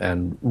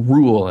and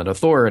rule and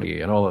authority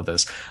and all of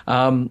this.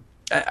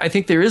 I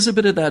think there is a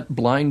bit of that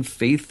blind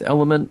faith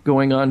element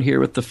going on here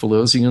with the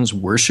Philosians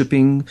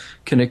worshiping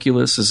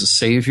Caniculus as a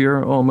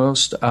savior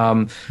almost.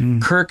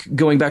 Kirk,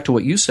 going back to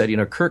what you said,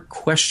 Kirk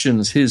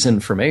questions his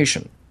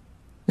information.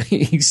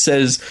 He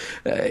says,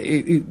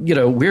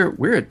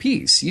 we're at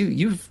peace.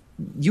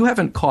 You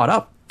haven't caught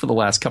up for the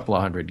last couple of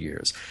 100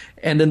 years.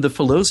 And then the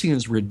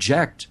Philosians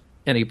reject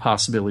any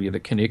possibility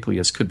that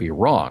Caniculus could be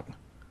wrong.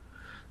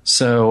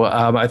 So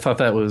I thought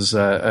that was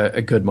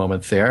a good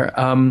moment there.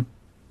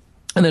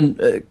 And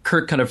then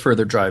Kirk kind of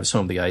further drives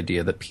home the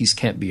idea that peace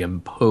can't be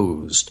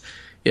imposed.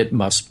 It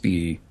must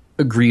be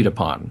agreed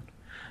upon.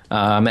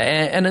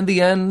 And in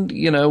the end,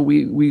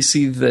 we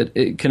see that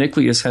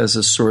Caniculus has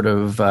a sort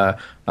of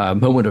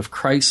moment of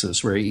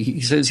crisis where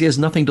he says he has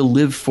nothing to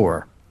live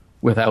for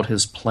without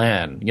his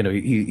plan.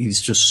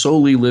 He's just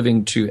solely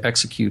living to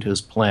execute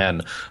his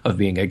plan of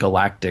being a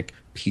galactic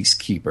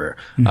peacekeeper.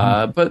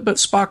 But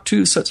Spock,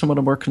 too, sets him on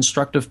a more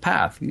constructive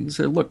path. He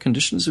said, look,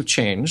 conditions have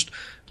changed.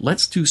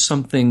 Let's do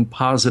something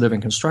positive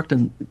and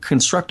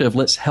constructive.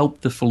 Let's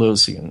help the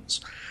Philosians.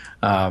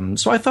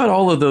 So I thought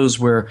all of those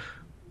were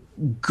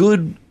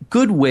good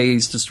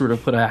ways to sort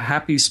of put a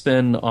happy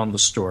spin on the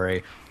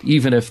story,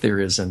 even if there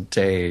isn't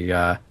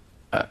a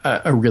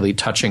really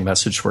touching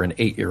message for an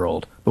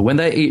 8-year-old. But when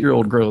that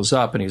 8-year-old grows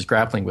up and he's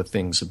grappling with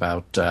things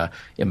about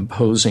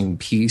imposing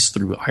peace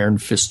through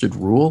iron-fisted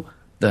rule,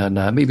 then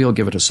maybe he'll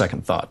give it a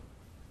second thought.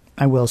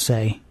 I will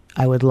say,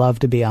 I would love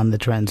to be on the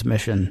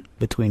transmission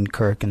between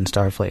Kirk and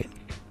Starfleet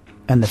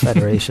and the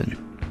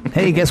Federation.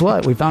 Hey, guess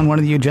what? We found one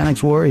of the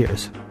eugenics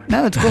warriors.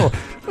 No, it's cool.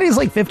 He's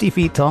like 50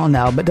 feet tall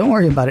now, but don't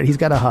worry about it. He's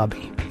got a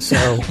hobby.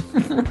 So,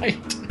 right.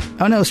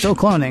 Oh no, still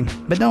cloning.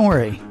 But don't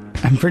worry.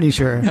 I'm pretty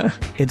sure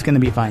it's going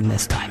to be fine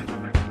this time.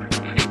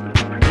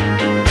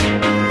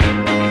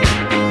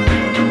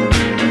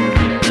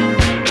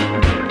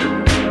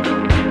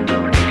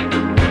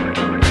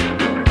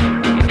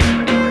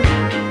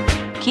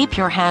 Keep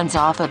your hands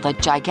off of the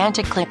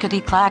gigantic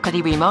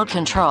clickety-clackety remote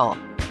control.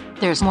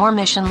 There's more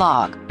mission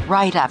log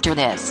right after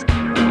this.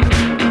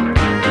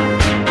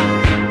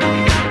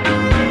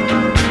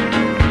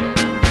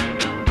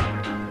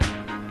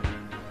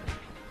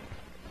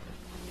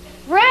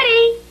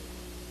 Ready?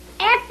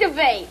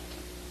 Activate!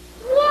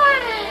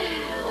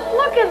 Wow!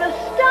 Look at the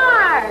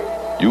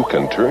stars! You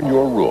can turn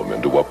your room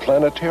into a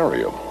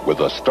planetarium with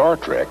a Star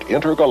Trek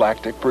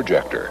intergalactic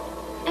projector.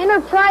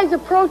 Enterprise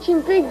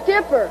approaching Big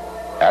Dipper.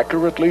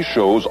 Accurately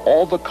shows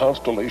all the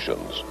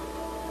constellations.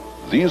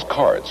 These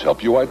cards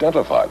help you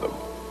identify them.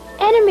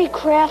 Enemy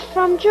craft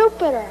from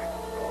Jupiter.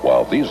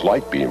 While these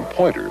light beam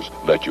pointers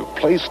let you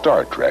play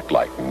Star Trek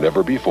like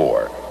never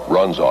before.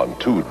 Runs on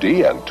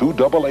 2D and 2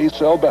 AA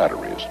cell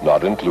batteries,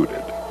 not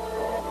included.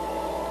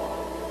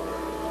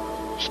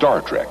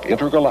 Star Trek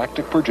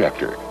Intergalactic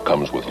Projector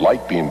comes with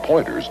light beam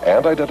pointers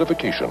and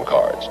identification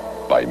cards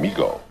by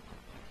Mego.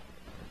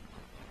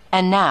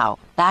 And now,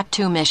 back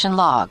to mission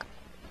log.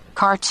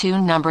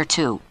 Cartoon number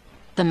 2.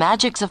 The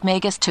Magics of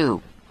Magus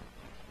 2.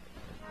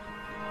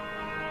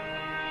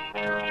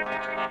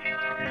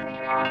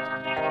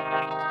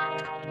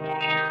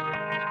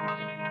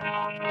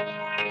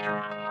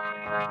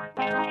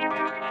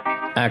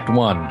 Act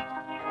 1.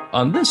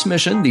 On this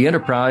mission, the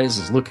Enterprise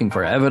is looking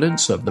for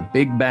evidence of the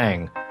Big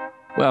Bang.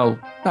 Well,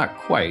 not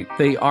quite.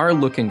 They are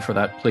looking for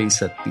that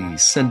place at the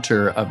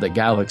center of the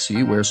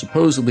galaxy where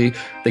supposedly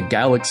the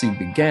galaxy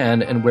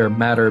began and where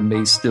matter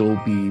may still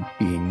be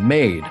being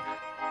made.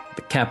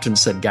 The captain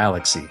said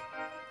galaxy.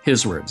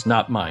 His words,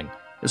 not mine.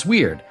 It's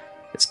weird.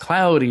 It's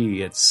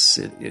cloudy.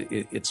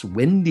 It's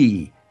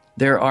windy.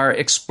 There are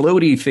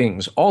explodey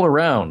things all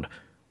around.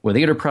 When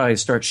the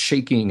Enterprise starts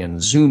shaking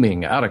and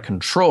zooming out of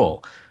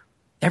control,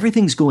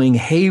 everything's going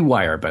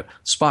haywire, but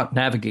Spock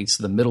navigates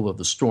to the middle of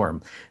the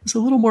storm. It's a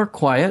little more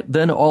quiet,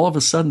 then all of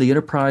a sudden the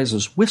Enterprise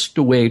is whisked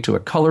away to a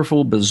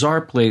colorful,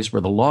 bizarre place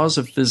where the laws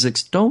of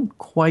physics don't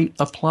quite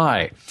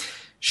apply.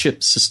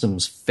 Ship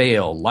systems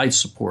fail, life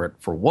support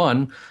for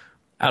one.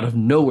 Out of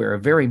nowhere, a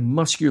very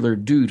muscular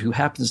dude who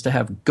happens to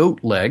have goat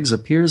legs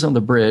appears on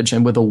the bridge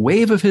and with a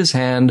wave of his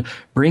hand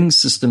brings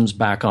systems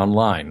back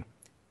online.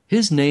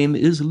 His name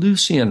is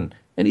Lucian,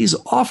 and he's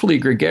awfully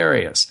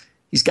gregarious.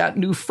 He's got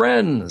new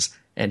friends,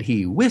 and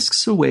he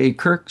whisks away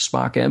Kirk,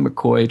 Spock, and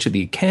McCoy to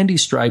the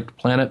candy-striped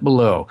planet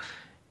below.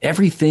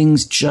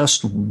 Everything's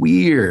just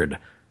weird.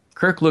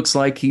 Kirk looks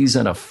like he's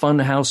in a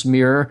funhouse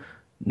mirror.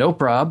 No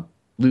prob.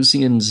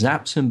 Lucien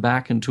zaps him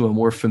back into a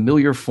more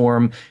familiar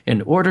form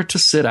in order to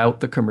sit out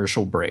the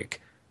commercial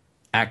break.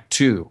 Act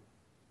 2.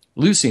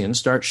 Lucien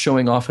starts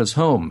showing off his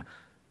home,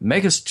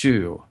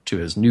 Megas-Tu, to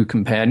his new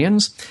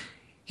companions.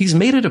 He's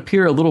made it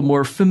appear a little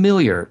more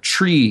familiar.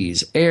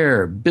 Trees,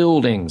 air,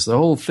 buildings, the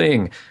whole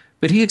thing.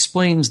 But he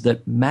explains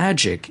that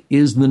magic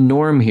is the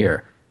norm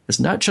here. It's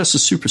not just a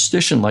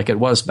superstition like it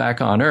was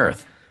back on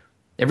Earth.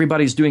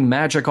 Everybody's doing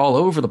magic all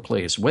over the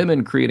place.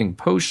 Women creating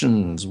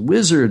potions,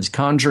 wizards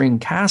conjuring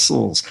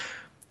castles.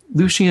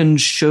 Lucien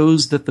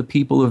shows that the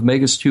people of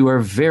Megas-Tu are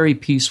very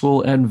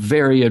peaceful and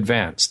very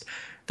advanced.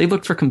 They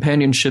looked for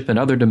companionship in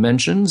other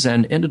dimensions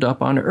and ended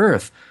up on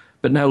Earth.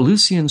 But now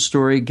Lucien's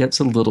story gets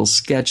a little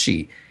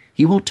sketchy.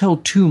 He won't tell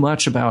too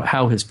much about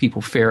how his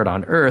people fared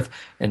on Earth,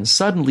 and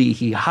suddenly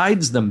he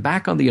hides them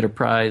back on the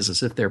Enterprise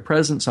as if their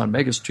presence on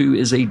Megas-Tu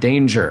is a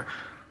danger.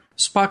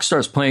 Spock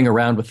starts playing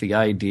around with the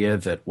idea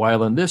that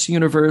while in this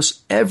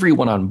universe,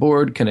 everyone on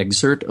board can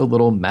exert a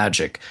little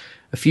magic.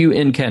 A few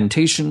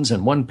incantations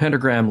and one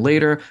pentagram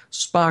later,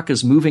 Spock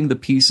is moving the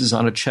pieces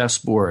on a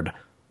chessboard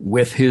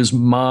with his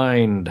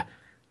mind.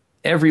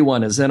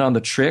 Everyone is in on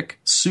the trick.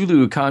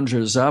 Sulu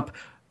conjures up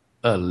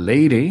a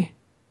lady.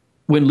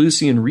 When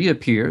Lucien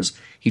reappears,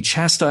 he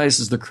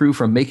chastises the crew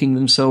for making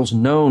themselves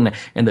known,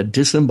 and the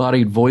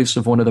disembodied voice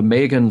of one of the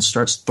Megans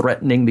starts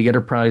threatening the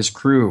Enterprise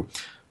crew.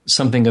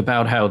 Something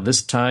about how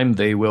this time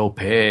they will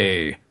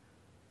pay.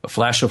 A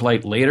flash of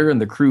light later,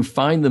 and the crew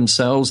find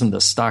themselves in the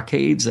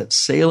stockades at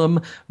Salem,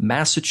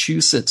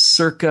 Massachusetts,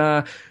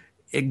 circa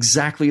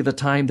exactly the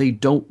time they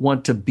don't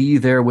want to be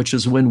there, which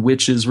is when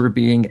witches were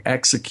being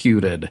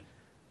executed.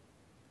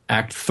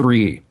 Act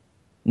 3.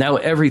 Now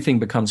everything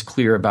becomes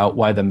clear about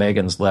why the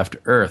Megans left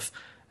Earth.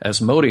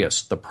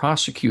 Asmodeus, the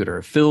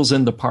prosecutor, fills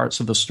in the parts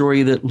of the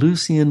story that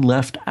Lucien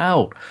left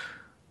out.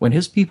 When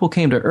his people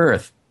came to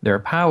Earth, their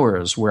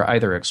powers were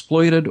either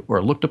exploited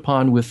or looked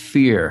upon with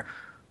fear.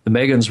 The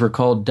Megans were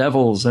called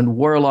devils and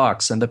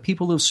warlocks, and the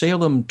people of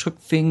Salem took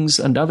things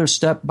another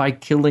step by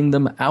killing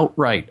them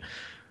outright.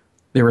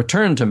 They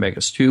returned to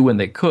Megas-Tu when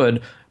they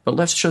could, but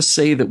let's just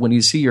say that when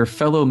you see your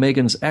fellow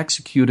Megans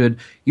executed,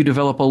 you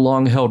develop a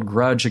long-held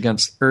grudge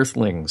against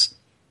Earthlings.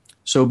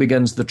 So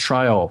begins the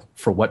trial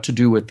for what to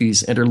do with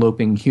these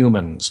interloping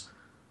humans.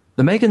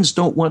 The Megans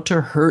don't want to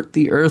hurt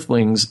the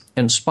Earthlings,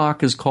 and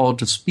Spock is called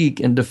to speak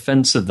in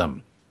defense of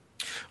them.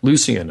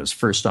 Lucien is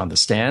first on the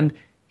stand.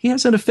 He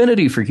has an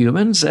affinity for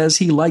humans, as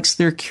he likes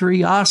their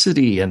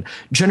curiosity and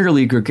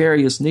generally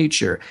gregarious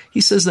nature.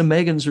 He says the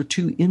Megans are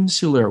too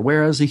insular,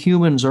 whereas the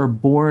humans are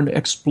born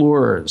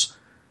explorers.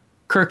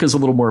 Kirk is a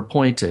little more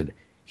pointed.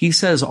 He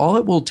says all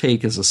it will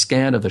take is a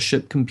scan of the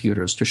ship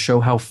computers to show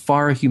how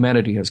far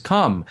humanity has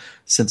come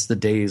since the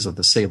days of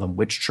the Salem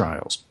witch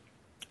trials.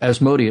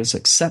 Asmodeus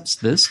accepts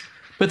this,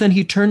 but then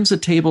he turns the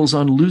tables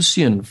on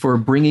Lucien for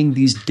bringing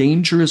these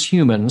dangerous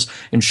humans,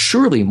 and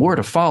surely more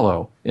to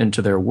follow,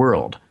 into their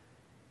world.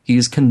 He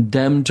is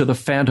condemned to the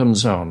Phantom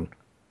Zone.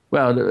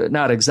 Well,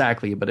 not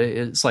exactly, but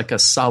it's like a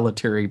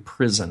solitary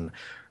prison.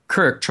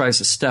 Kirk tries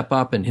to step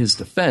up in his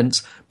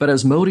defense, but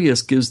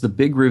Asmodeus gives the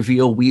big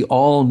reveal we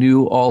all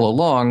knew all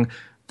along,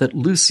 that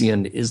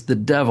Lucien is the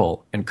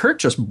devil. And Kirk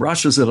just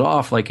brushes it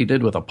off like he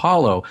did with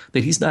Apollo,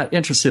 that he's not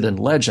interested in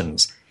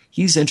legends.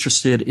 He's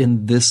interested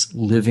in this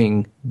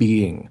living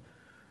being.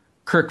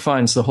 Kirk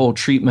finds the whole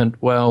treatment,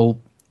 well,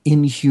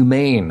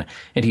 inhumane,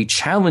 and he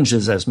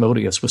challenges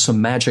Asmodeus with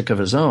some magic of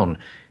his own.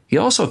 He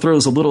also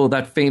throws a little of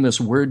that famous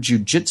word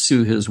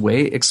jujitsu his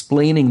way,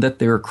 explaining that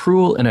their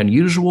cruel and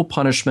unusual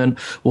punishment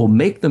will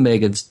make the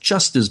Megans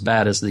just as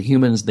bad as the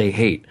humans they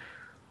hate.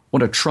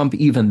 Want to trump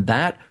even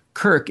that?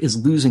 Kirk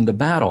is losing the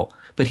battle,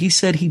 but he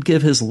said he'd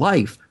give his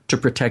life to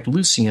protect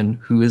Lucien,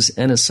 who is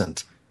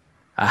innocent.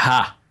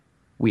 Aha!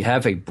 We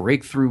have a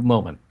breakthrough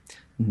moment.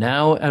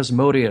 Now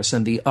Asmodeus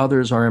and the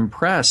others are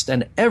impressed,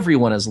 and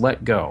everyone is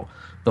let go.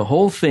 The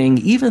whole thing,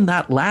 even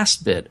that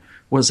last bit,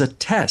 was a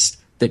test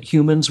that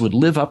humans would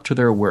live up to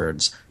their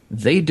words.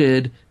 They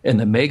did, and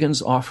the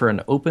Megans offer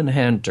an open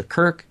hand to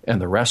Kirk and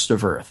the rest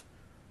of Earth.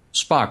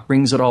 Spock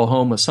brings it all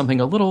home with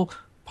something a little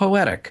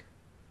poetic.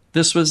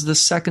 This was the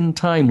second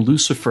time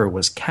Lucifer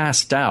was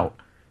cast out,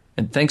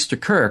 and thanks to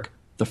Kirk,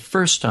 the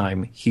first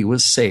time he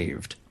was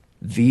saved.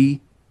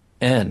 The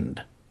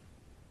end.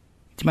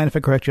 Do you mind if I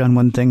correct you on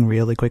one thing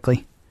really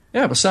quickly?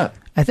 Yeah, what's that?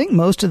 I think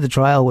most of the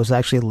trial was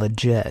actually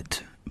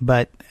legit,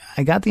 but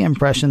I got the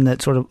impression that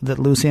that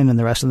Lucien and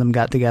the rest of them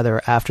got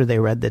together after they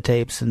read the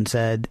tapes and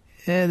said,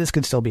 this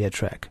could still be a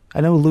trick.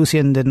 I know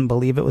Lucien didn't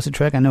believe it was a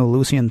trick. I know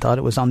Lucien thought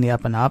it was on the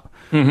up and up.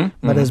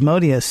 But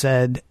Asmodeus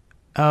said,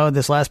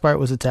 this last part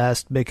was a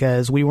test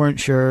because we weren't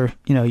sure,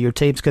 your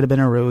tapes could have been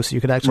a ruse.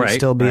 You could actually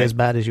still be as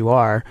bad as you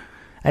are.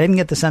 I didn't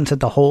get the sense that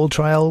the whole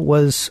trial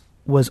was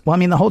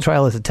the whole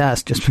trial is a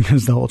test just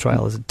because the whole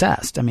trial is a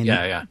test.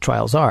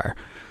 Trials are.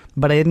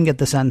 But I didn't get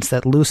the sense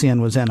that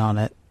Lucien was in on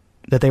it,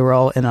 that they were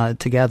all in on it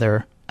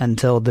together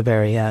until the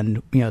very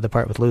end, the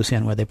part with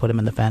Lucien where they put him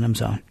in the Phantom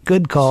Zone.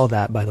 Good call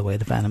that, by the way,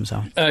 the Phantom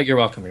Zone. You're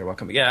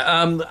welcome.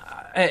 Yeah,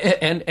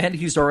 and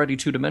he's already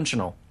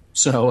two-dimensional.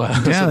 So yeah,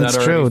 so that's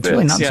that true. already It's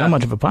really fits. not so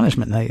much of a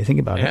punishment now you think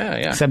about it.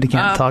 Yeah. Except he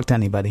can't talk to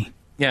anybody.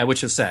 Yeah,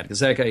 which is sad because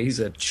that guy, he's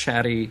a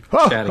chatty.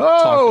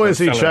 Oh, is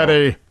he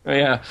chatty?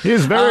 Yeah,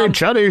 he's very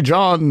chatty,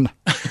 John.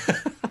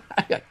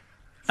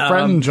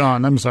 Friend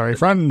John. I'm sorry,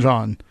 Friend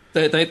John.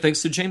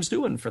 Thanks to James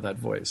Doohan for that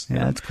voice.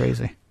 Yeah, that's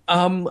crazy.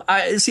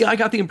 I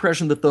got the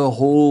impression that the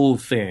whole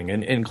thing,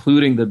 and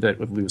including the bit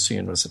with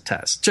Lucian, was a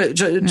test,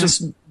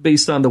 just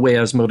based on the way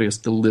Asmodeus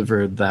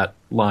delivered that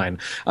line.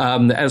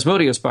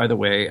 Asmodeus, by the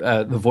way,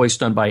 the voice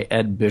done by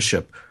Ed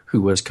Bishop,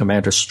 who was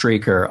Commander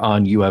Straker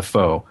on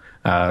UFO.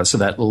 So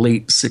that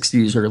late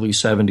 60s, early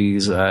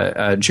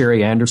 70s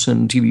Jerry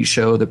Anderson TV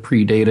show that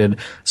predated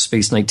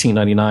Space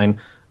 1999.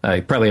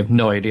 You probably have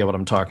no idea what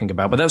I'm talking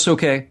about, but that's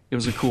okay. It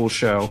was a cool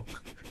show.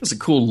 It was a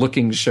cool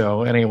looking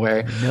show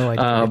anyway. No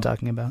idea what you're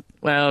talking about.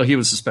 Well, he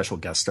was a special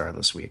guest star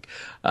this week.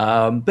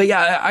 But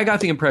yeah, I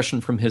got the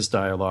impression from his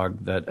dialogue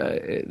that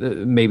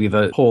maybe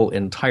the whole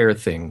entire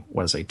thing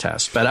was a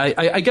test. But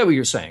I get what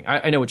you're saying.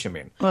 I know what you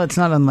mean. Well, it's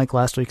not unlike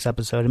last week's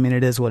episode. I mean,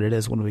 it is what it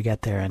is when we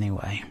get there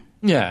anyway.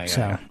 Yeah.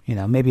 So,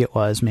 maybe it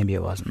was, maybe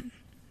it wasn't.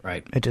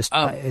 Right. It just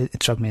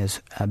it struck me as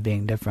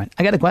being different.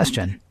 I got a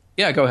question.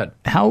 Yeah, go ahead.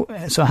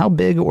 How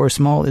big or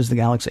small is the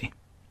galaxy?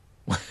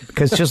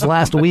 Because just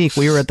last week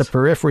we were at the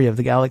periphery of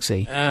the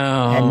galaxy,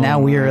 and now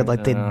we are at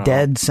like the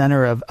dead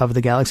center of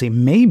the galaxy.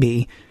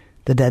 Maybe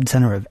the dead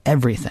center of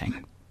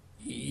everything.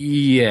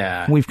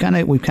 Yeah, we've kind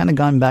of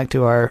gone back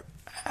to our.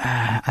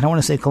 I don't want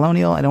to say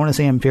colonial. I don't want to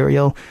say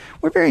imperial.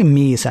 We're very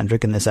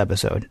me-centric in this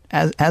episode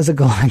as a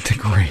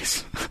galactic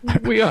race.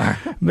 We are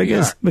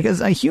because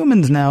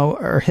humans now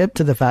are hip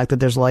to the fact that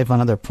there's life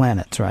on other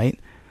planets, right?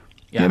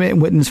 Yeah. I mean,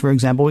 witness, for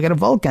example, we got a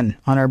Vulcan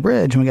on our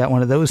bridge, and we got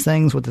one of those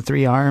things with the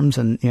 3 arms,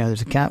 and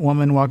there's a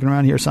Catwoman walking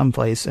around here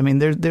someplace. I mean,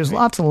 there's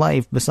lots of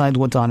life besides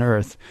what's on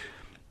Earth.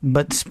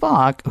 But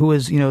Spock, who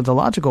is the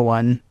logical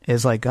one,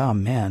 is like, oh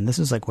man, this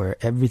is like where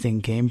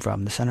everything came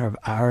from, the center of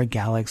our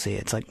galaxy.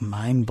 It's like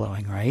mind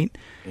blowing, right?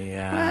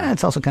 Yeah.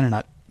 It's also kind of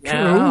not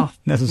true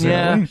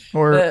necessarily,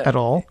 or at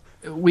all.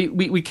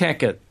 We can't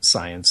get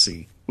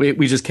science-y.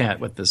 We just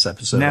can't with this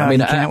episode. No, you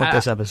can't with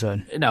this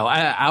episode. No,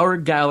 our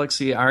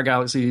galaxy,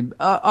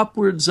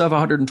 upwards of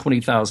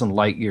 120,000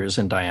 light years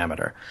in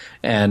diameter,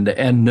 and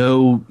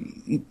no,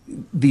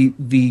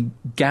 the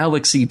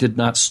galaxy did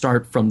not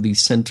start from the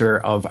center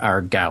of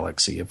our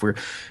galaxy. If we're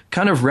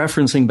kind of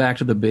referencing back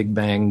to the Big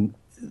Bang,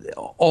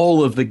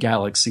 all of the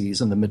galaxies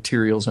and the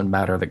materials and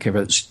matter that came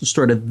out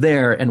started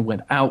there and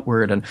went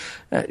outward, and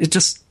it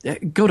just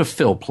go to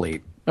fill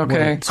plate.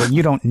 Okay, so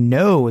you don't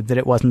know that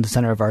it wasn't the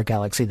center of our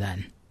galaxy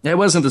then. It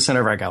wasn't the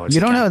center of our galaxy.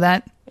 You don't know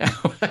that?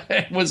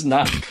 It was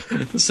not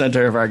the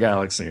center of our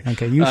galaxy.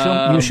 Okay, you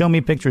show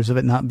me pictures of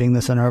it not being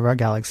the center of our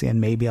galaxy, and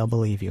maybe I'll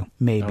believe you.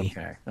 Maybe.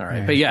 Okay, all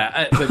right. But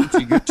yeah,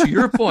 to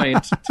your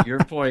point,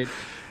 the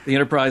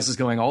Enterprise is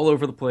going all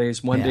over the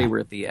place. One day we're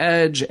at the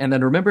edge, and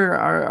then remember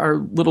our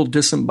little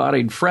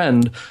disembodied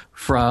friend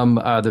from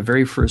the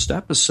very first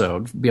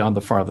episode, Beyond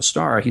the Farthest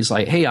Star. He's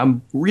like, hey,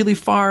 I'm really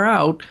far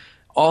out.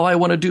 All I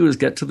want to do is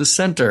get to the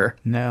center.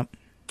 No.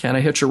 Can I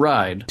hitch a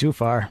ride? Too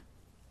far.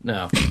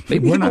 No.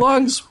 Maybe he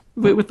belongs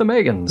with the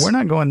Megans. We're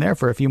not going there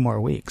for a few more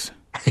weeks.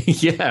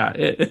 Yeah,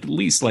 at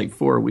least like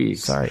 4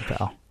 weeks. Sorry,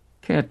 pal.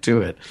 Can't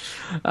do it.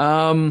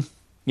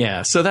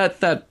 Yeah, so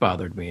that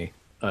bothered me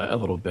a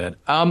little bit.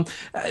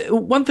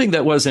 One thing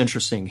that was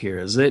interesting here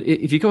is that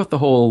if you go with the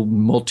whole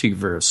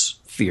multiverse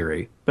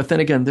theory, but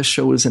then again, this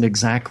show isn't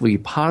exactly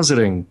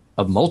positing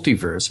a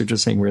multiverse. They're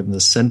just saying we're in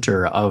the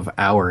center of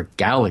our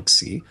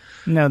galaxy.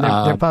 No,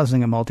 they're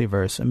positing a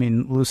multiverse. I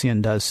mean,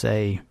 Lucian does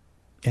say...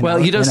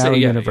 he does say, in our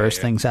universe,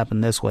 things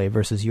happen this way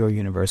versus your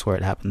universe where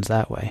it happens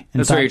that way. In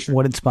That's fact, very true.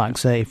 What did Spock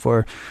say?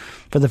 For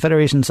the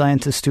Federation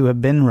scientists to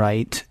have been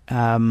right,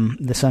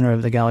 the center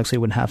of the galaxy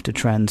would have to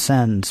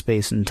transcend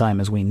space and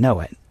time as we know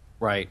it.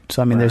 Right.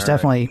 So I mean, there's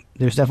definitely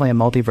a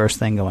multiverse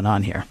thing going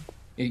on here.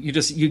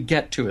 You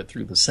get to it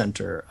through the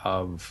center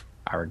of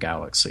our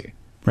galaxy.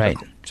 Right.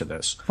 To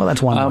this. Well,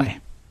 that's one way.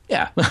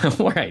 Yeah,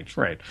 right.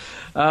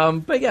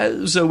 But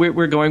yeah, so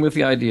we're going with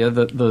the idea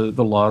that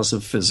the laws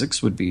of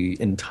physics would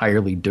be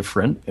entirely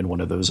different in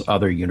one of those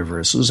other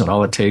universes, and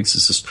all it takes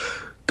is just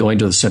going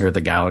to the center of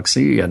the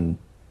galaxy, and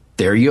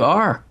there you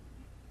are.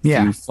 Yeah.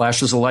 A few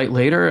flashes of light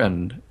later,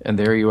 and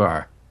there you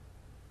are.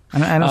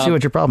 I don't see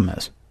what your problem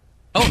is.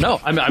 Oh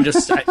no, I'm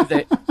just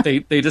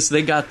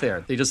they got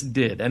there. They just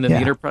did, and then the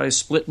Enterprise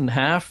split in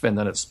half, and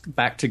then it's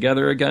back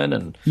together again.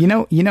 And you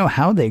know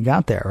how they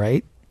got there,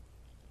 right?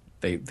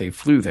 They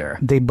flew there.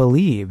 They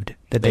believed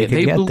that they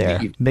could get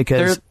there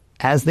because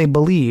as they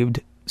believed,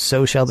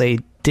 so shall they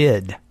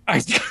did.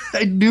 I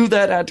knew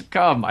that had to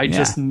come. I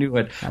just knew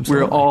it.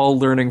 Absolutely. We're all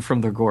learning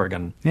from the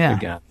Gorgon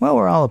again. Well,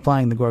 we're all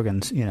applying the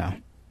Gorgon's,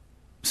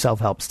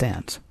 self-help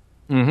stance.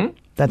 Mm-hmm.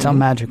 That's how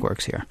magic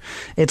works here.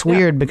 It's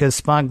weird because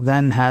Spock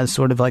then has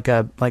sort of like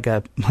a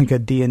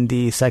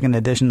D&D second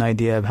edition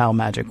idea of how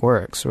magic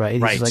works,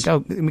 right? He's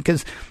like,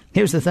 because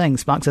here's the thing.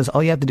 Spock says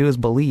all you have to do is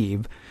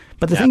believe.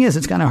 But the thing is,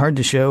 it's kind of hard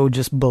to show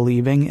just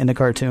believing in a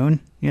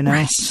cartoon,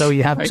 Right. So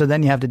you have, so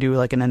then you have to do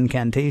like an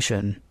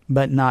incantation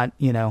but not,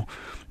 not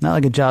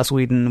like a Joss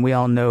Whedon. We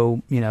all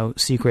know,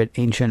 secret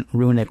ancient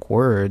runic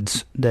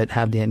words that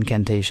have the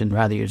incantation.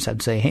 Rather, you just have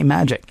to say, "Hey,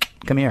 magic,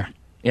 come here."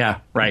 Yeah,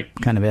 right.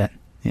 Kind of it.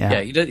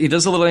 Yeah, he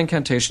does a little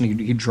incantation.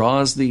 He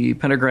draws the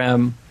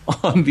pentagram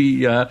on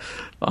the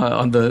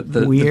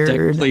weird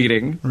deck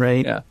plating,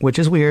 right? Yeah. Which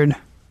is weird.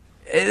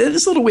 It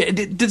is a little weird.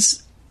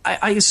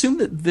 I assume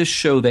that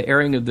the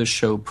airing of this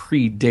show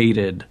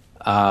predated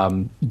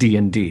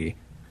D&D.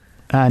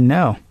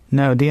 No,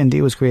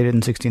 D&D was created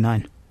in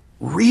 1969.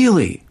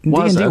 Really?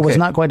 D&D was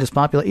not quite as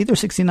popular, either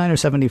 1969 or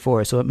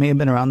 1974, so it may have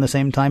been around the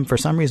same time. For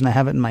some reason, I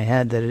have it in my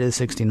head that it is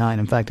 1969.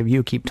 In fact, if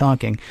you keep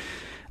talking,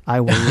 I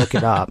will look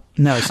it up.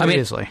 No,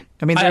 seriously.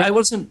 I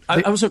wasn't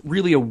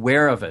really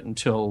aware of it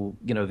until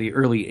the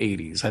early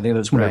 '80s. I think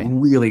that's when it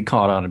really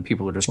caught on, and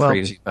people were just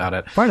crazy about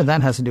it. Part of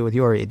that has to do with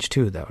your age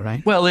too, though,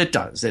 right? Well, it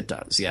does.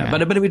 Yeah.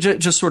 But it was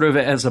just sort of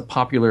as a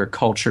popular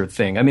culture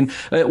thing. I mean,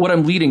 what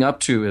I'm leading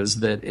up to is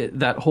that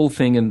that whole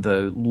thing in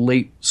the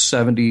late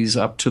 '70s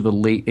up to the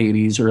late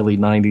 '80s, early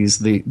 '90s,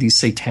 the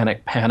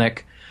satanic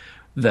panic.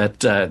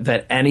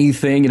 That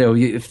anything,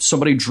 if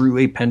somebody drew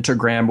a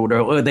pentagram,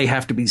 they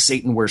have to be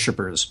Satan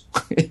worshipers,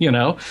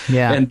 Yeah.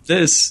 And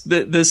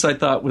this I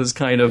thought was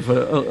kind of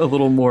a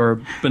little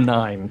more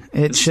benign.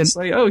 It's just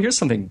like, here's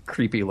something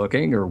creepy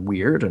looking or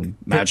weird and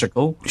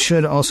magical. It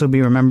should also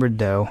be remembered,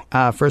 though,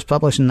 first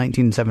published in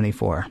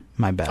 1974.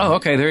 My bad. Oh,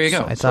 okay, there you go.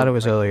 So I thought it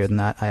was earlier than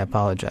that. I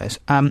apologize.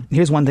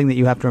 Here's one thing that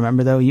you have to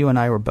remember, though. You and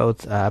I were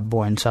both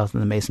born south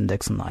of the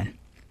Mason-Dixon line.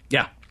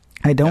 Yeah.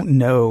 I don't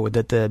know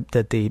that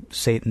the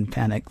Satan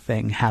panic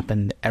thing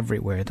happened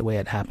everywhere the way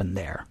it happened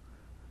there.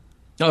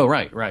 Oh,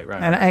 right.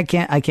 And I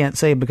can't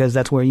say because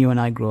that's where you and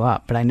I grew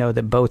up, but I know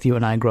that both you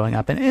and I growing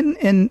up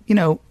in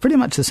pretty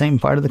much the same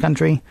part of the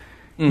country.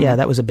 Mm-hmm. Yeah,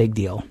 that was a big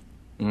deal.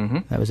 Mm-hmm.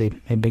 That was a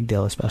big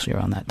deal, especially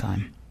around that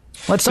time.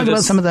 Let's talk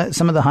about some of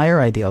the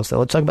higher ideals, though.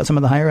 Let's talk about some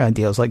of the higher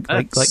ideals, like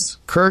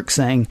Kirk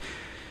saying,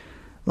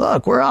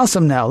 "Look, we're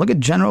awesome now. Look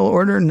at General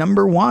Order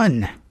Number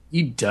 1."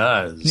 He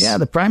does. Yeah,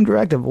 the Prime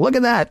Directive. Look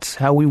at that.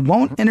 How we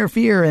won't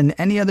interfere in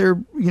any other,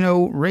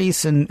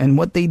 race and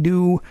what they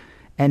do.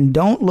 And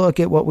don't look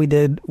at what we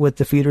did with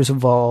the Feeders of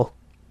Vol.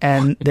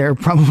 And there are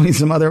probably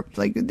some other,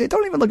 they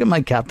don't even look at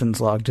my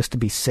captain's log just to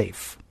be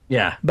safe.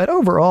 Yeah. But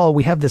overall,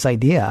 we have this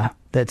idea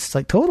that's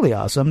totally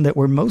awesome that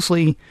we're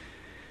mostly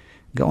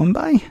going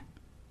by.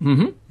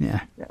 Mm-hmm.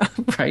 Yeah.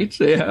 Right.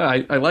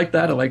 Yeah, I like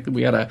that. I like that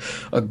we had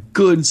a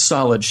good,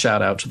 solid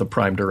shout out to the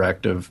Prime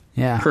Directive.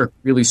 Yeah. Kirk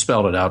really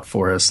spelled it out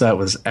for us. That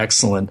was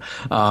excellent.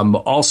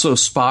 Also,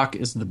 Spock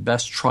is the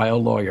best trial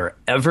lawyer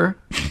ever.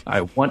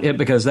 I want it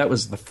because that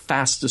was the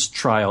fastest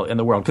trial in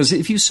the world. Because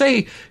if you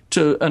say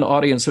to an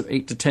audience of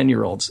 8 to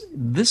 10-year-olds,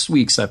 this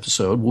week's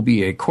episode will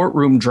be a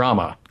courtroom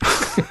drama,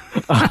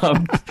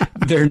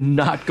 they're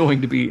not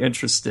going to be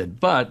interested.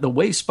 But the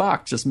way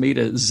Spock just made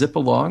it zip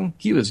along,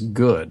 he was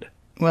good.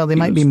 Well, they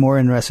might be more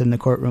interested in the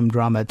courtroom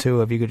drama,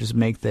 too, if you could just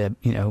make the,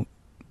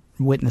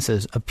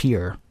 witnesses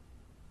appear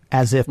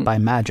as if by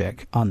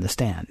magic on the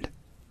stand.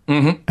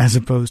 Mm-hmm. As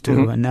opposed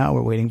to, and now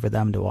we're waiting for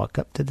them to walk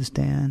up to the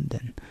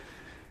stand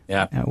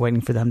and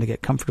waiting for them to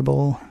get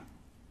comfortable.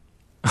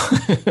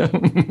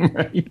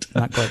 Right.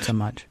 Not quite so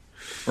much.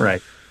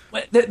 Right.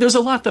 There's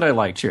a lot that I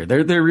liked here.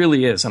 There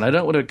really is. And I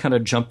don't want to kind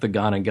of jump the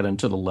gun and get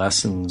into the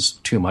lessons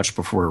too much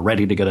before we're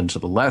ready to get into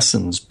the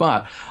lessons.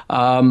 But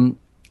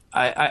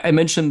I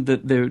mentioned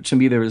that to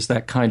me there was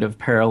that kind of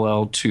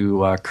parallel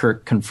to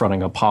Kirk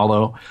confronting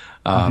Apollo.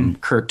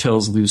 Kirk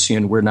tells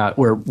Lucien,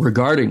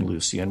 regarding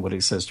Lucien, what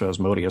he says to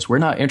Asmodeus, we're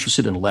not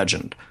interested in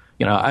legend.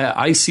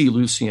 I see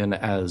Lucien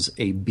as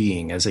a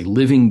being, as a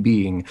living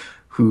being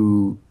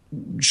who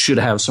should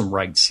have some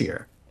rights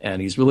here. And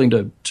he's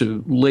willing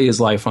to lay his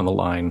life on the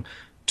line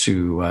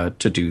to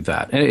do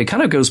that. And it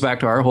kind of goes back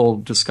to our whole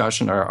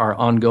discussion, our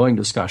ongoing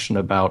discussion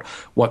about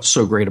what's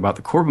so great about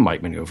the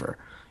Corbomite maneuver.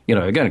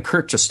 Again,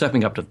 Kirk just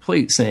stepping up to the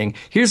plate saying,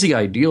 here's the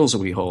ideals that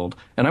we hold,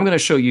 and I'm going to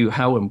show you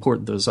how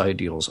important those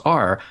ideals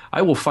are.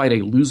 I will fight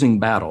a losing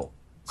battle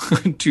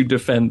to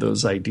defend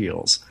those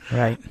ideals.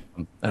 Right.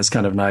 That's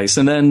kind of nice.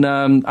 And then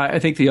I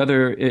think the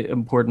other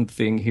important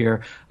thing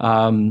here,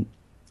 that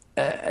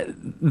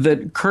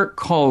Kirk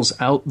calls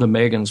out the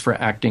Megans for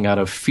acting out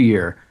of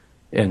fear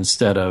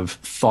instead of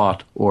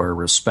thought or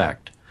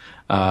respect.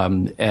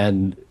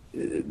 And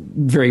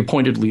very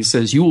pointedly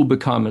says, you will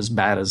become as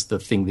bad as the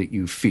thing that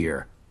you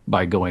fear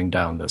by going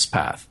down this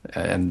path.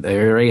 And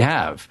there they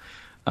have.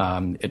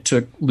 It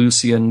took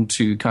Lucien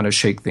to kind of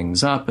shake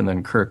things up and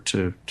then Kirk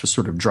to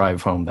sort of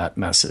drive home that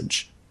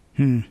message.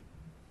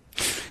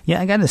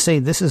 Yeah, I got to say,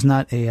 this is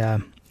not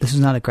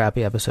a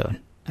crappy episode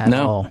at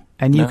all.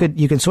 And you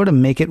could sort of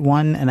make it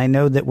one. And I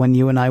know that when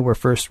you and I were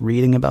first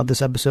reading about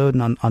this episode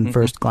and on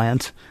first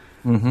glance,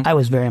 I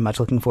was very much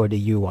looking forward to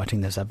you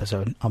watching this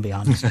episode, I'll be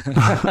honest.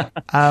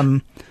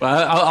 Well,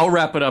 I'll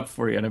wrap it up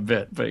for you in a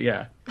bit, but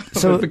yeah.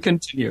 So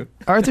continue.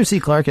 Arthur C.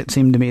 Clarke, it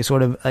seemed to me,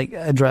 sort of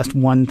addressed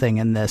one thing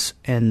in this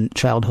in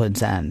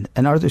Childhood's End.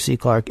 And Arthur C.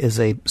 Clarke is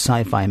a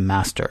sci-fi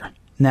master.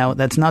 Now,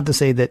 that's not to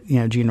say that,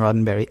 Gene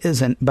Roddenberry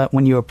isn't, but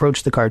when you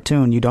approach the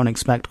cartoon, you don't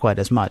expect quite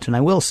as much. And I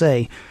will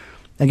say,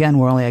 again,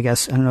 we're only, I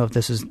guess, I don't know if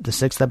this is the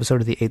 6th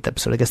episode or the 8th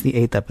episode. I guess the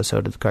 8th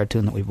episode of the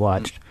cartoon that we've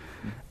watched.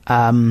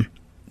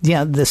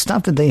 The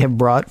stuff that they have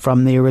brought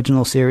from the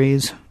original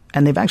series,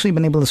 and they've actually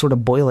been able to sort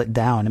of boil it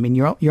down. I mean,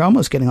 you're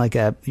almost getting like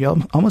a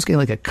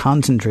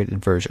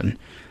concentrated version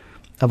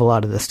of a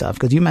lot of this stuff.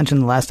 Because you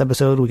mentioned the last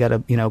episode, we got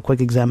a quick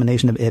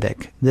examination of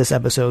IDIC. This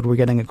episode, we're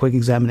getting a quick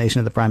examination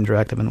of the Prime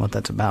Directive and what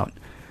that's about.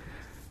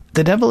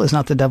 The devil is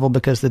not the devil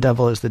because the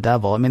devil is the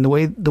devil. I mean,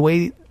 the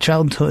way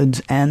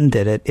Childhood's End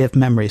did it, if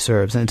memory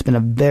serves, and it's been a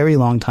very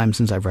long time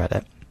since I've read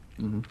it.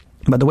 Mm-hmm.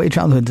 But the way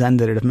Childhood's End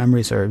did it, if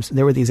memory serves,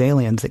 there were these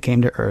aliens that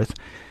came to Earth,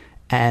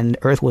 and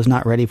Earth was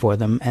not ready for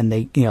them, and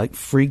they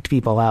freaked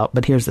people out.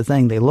 But here's the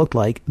thing, they looked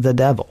like the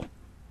devil.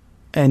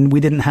 And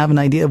we didn't have an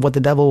idea of what the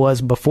devil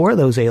was before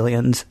those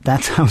aliens.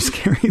 That's how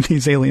scary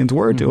these aliens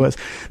were to us,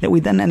 that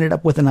we then ended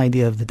up with an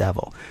idea of the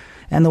devil.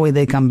 And the way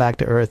they come back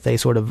to Earth, they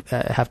sort of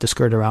have to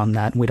skirt around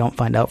that. And we don't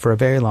find out for a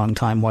very long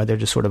time why they're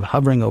just sort of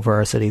hovering over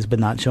our cities but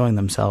not showing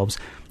themselves.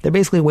 They're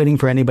basically waiting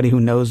for anybody who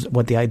knows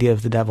what the idea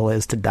of the devil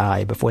is to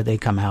die before they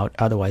come out.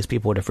 Otherwise,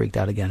 people would have freaked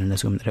out again and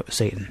assumed that it was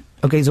Satan.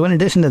 Okay, so in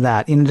addition to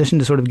that, in addition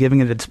to sort of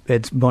giving it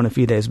its bona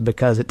fides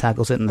because it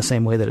tackles it in the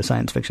same way that a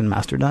science fiction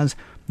master does,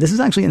 this is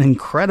actually an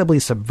incredibly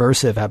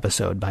subversive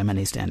episode by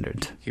many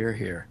standards. Hear,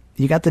 hear.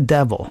 You got the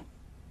devil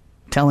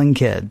telling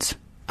kids,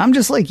 I'm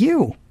just like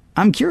you.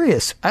 I'm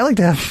curious. I like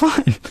to have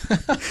fun.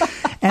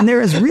 And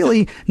there is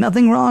really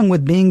nothing wrong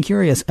with being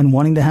curious and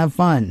wanting to have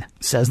fun,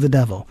 says the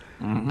devil.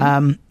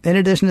 Mm-hmm. In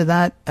addition to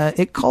that,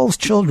 it calls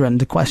children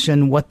to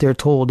question what they're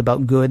told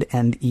about good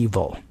and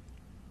evil.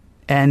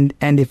 And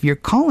if you're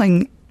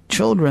calling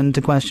children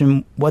to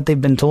question what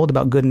they've been told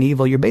about good and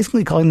evil, you're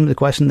basically calling them to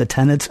question the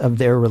tenets of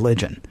their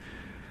religion.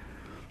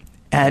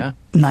 At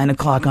 9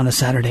 o'clock on a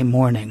Saturday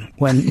morning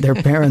when their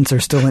parents are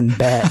still in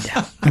bed.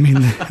 I mean,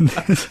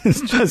 this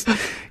is just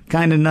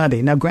kind of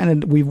nutty. Now,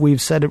 granted,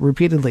 we've said it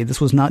repeatedly. This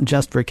was not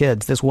just for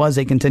kids. This was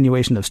a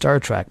continuation of Star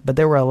Trek. But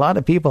there were a lot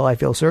of people, I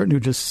feel certain,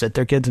 who just sit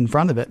their kids in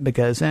front of it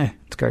because,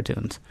 it's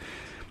cartoons.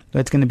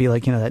 It's going to be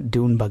like, that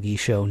Dune Buggy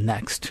show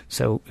next.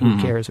 So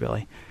who cares,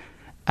 really?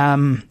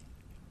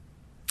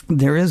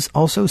 There is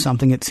also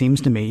something, it seems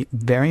to me,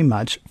 very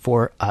much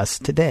for us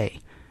today.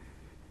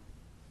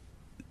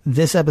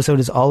 This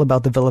episode is all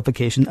about the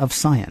vilification of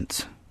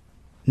science.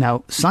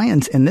 Now,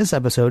 science in this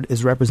episode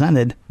is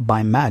represented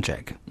by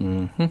magic.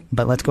 Mm-hmm.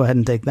 But let's go ahead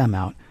and take them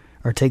out,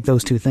 or take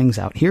those two things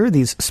out. Here are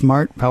these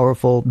smart,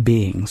 powerful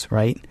beings,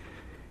 right?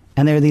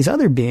 And there are these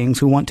other beings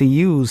who want to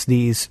use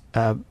these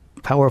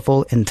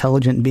powerful,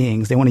 intelligent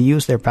beings. They want to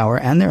use their power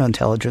and their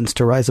intelligence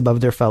to rise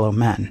above their fellow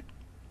men.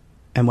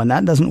 And when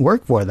that doesn't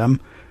work for them,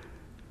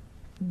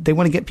 they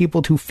want to get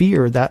people to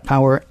fear that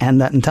power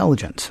and that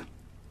intelligence.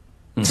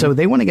 Mm-hmm. So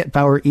they want to get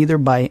power either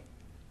by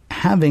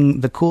having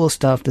the cool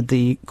stuff that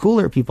the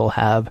cooler people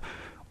have,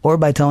 or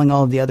by telling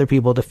all of the other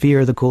people to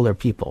fear the cooler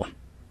people.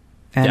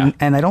 And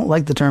I don't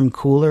like the term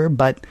cooler,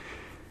 but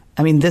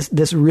I mean,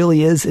 this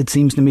really is, it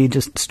seems to me,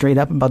 just straight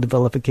up about the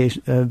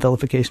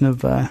vilification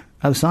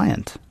of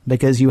science.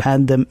 Because you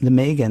had the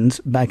Megans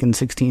back in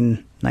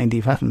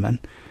 1695,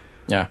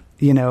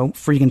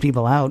 freaking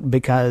people out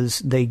because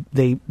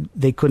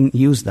they couldn't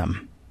use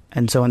them.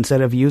 And so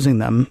instead of using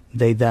them,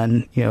 they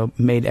then,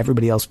 made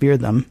everybody else fear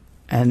them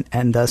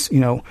and thus,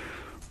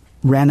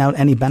 ran out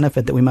any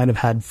benefit that we might have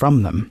had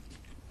from them,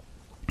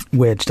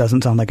 which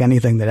doesn't sound like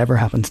anything that ever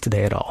happens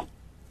today at all.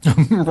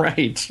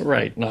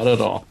 Right. Not at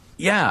all.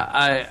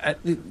 Yeah,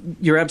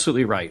 you're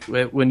absolutely right.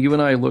 When you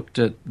and I looked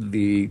at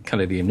the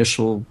kind of the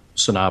initial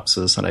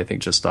synopsis, and I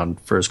think just on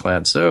first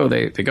glance,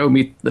 they go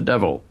meet the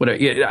devil.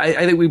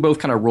 I think we both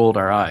kind of rolled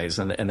our eyes,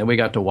 and then we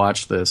got to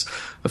watch this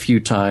a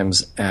few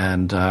times,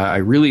 and I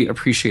really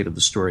appreciated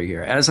the story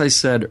here. As I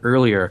said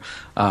earlier,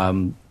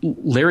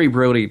 Larry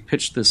Brody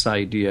pitched this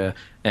idea,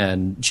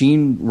 and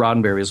Gene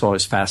Roddenberry was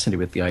always fascinated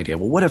with the idea,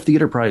 well, what if the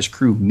Enterprise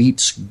crew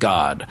meets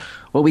God?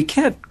 Well, we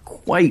can't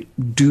quite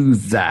do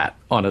that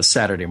on a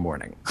Saturday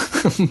morning.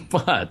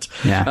 But,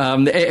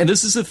 and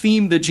this is a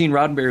theme that Gene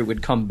Roddenberry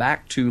would come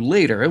back to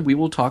later. We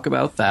will talk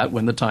about that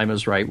when the time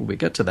is right, when we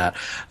get to that.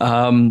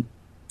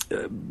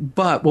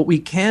 But what we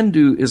can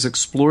do is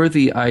explore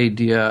the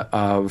idea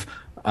of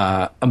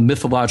a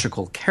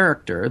mythological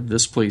character,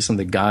 this place in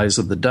the guise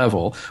of the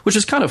devil, which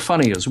is kind of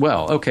funny as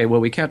well. Okay, well,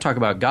 we can't talk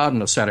about God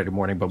on a Saturday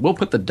morning, but we'll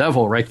put the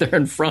devil right there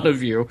in front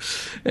of you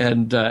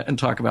and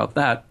talk about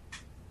that.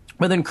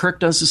 But then Kirk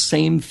does the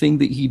same thing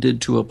that he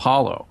did to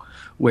Apollo,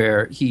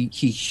 where he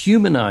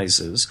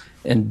humanizes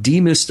and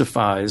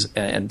demystifies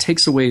and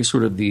takes away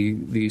sort of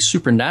the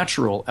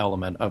supernatural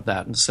element of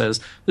that and says,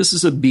 this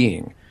is a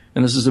being.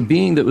 And this is a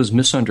being that was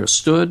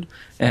misunderstood,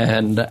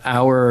 and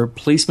our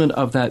placement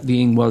of that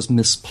being was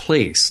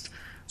misplaced.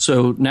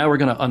 So now we're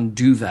going to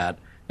undo that.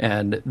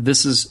 And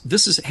this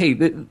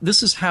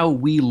is how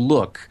we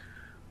look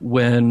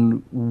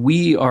when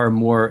we are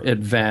more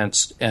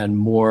advanced and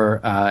more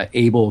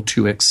able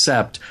to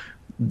accept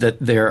that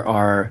there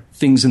are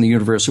things in the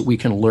universe that we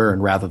can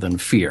learn rather than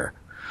fear.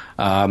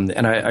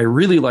 And I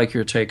really like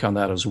your take on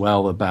that as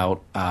well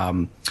about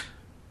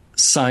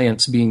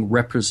science being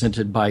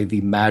represented by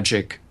the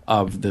magic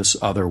of this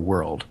other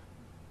world.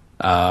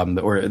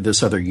 Or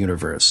this other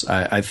universe.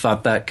 I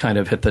thought that kind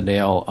of hit the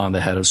nail on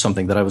the head of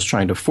something that I was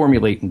trying to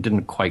formulate and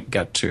didn't quite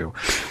get to.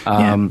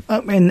 And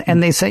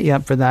they set you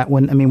up for that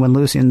when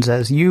Lucian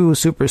says, you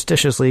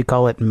superstitiously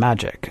call it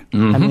magic.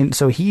 Mm-hmm. I mean,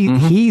 so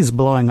he's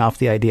blowing off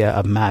the idea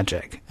of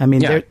magic. I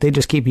mean, they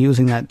just keep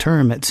using that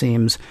term, it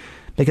seems,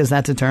 because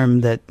that's a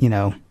term that,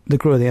 the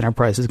crew of the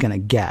Enterprise is going to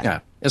get. Yeah.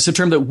 It's a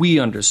term that we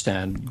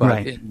understand,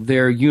 but in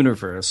their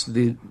universe,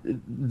 they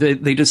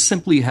just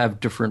simply have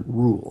different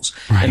rules.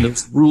 Right. And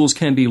those rules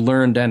can be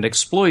learned and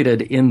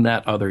exploited in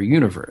that other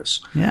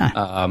universe. Yeah.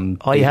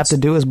 All you have to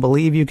do is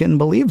believe you can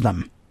believe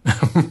them.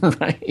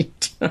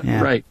 Right.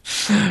 Yeah.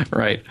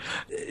 Right.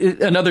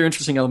 Another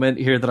interesting element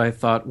here that I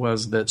thought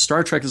was that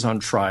Star Trek is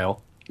on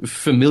trial,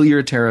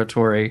 familiar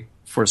territory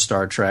for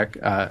Star Trek,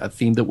 a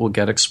theme that will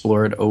get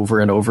explored over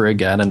and over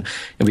again. And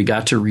we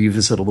got to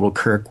revisit a little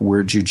Kirk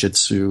word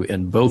jujitsu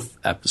in both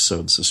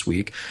episodes this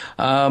week.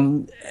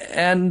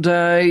 Again,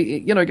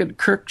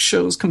 Kirk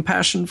shows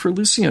compassion for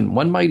Lucian.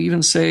 One might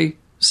even say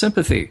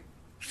sympathy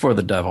for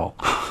the devil.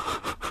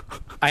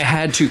 I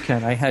had to,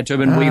 Ken. I had to. I've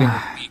been waiting.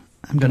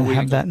 I'm going to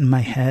have that in my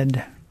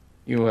head.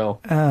 You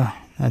will.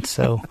 That's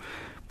so.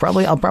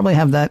 I'll probably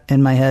have that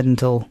in my head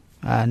until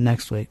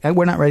next week.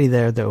 We're not ready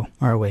there, though,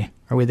 are we?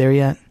 Are we there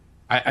yet?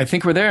 I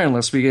think we're there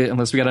unless we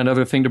got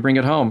another thing to bring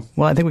it home.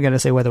 Well, I think we got to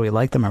say whether we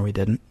liked them or we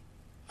didn't.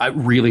 I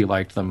really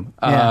liked them.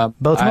 Yeah,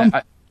 both of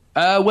them?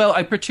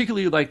 I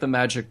particularly like the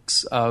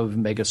magics of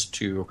Megas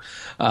 2.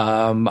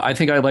 I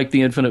think I like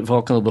the Infinite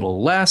Vulcan a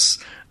little less,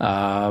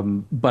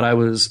 but I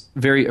was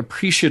very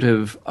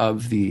appreciative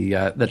of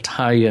the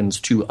tie-ins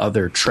to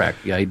other Trek.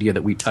 The idea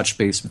that we touched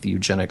base with the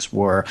eugenics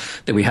war,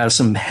 that we have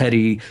some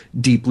heady,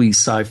 deeply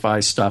sci-fi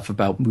stuff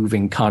about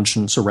moving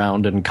conscience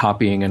around and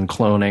copying and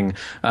cloning,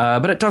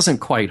 but it doesn't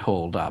quite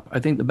hold up. I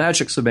think the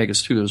magics of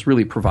Megas 2 is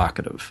really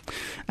provocative.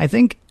 I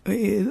think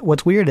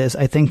what's weird is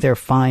I think they're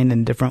fine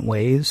in different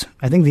ways.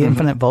 I think the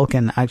Infinite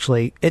Vulcan,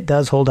 actually, it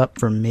does hold up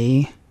for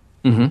me.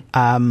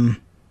 Mm-hmm.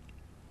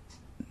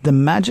 The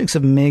magics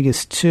of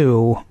Megas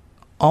 2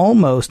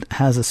 almost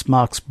has a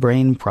Spock's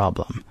brain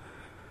problem.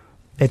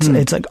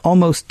 It's like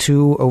almost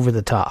too over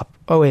the top.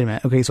 Oh, wait a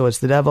minute. Okay, so it's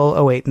the devil.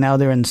 Oh, wait, now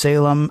they're in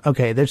Salem.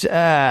 Okay, there's, you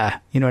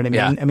know what I mean?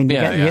 Yeah. I mean, you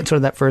get sort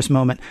of that first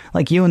moment,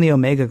 like you in the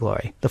Omega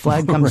Glory. The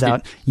flag comes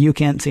out, you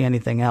can't see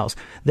anything else.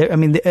 There, I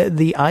mean,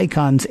 the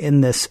icons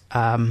in this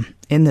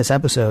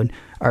episode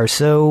are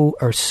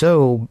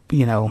so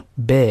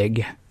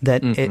big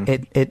that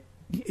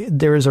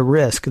there is a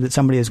risk that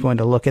somebody is going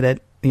to look at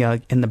it,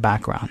 in the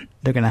background.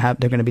 They're going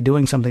to be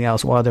doing something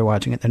else while they're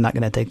watching it. They're not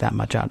going to take that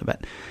much out of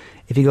it.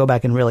 If you go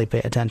back and really pay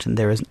attention,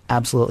 there is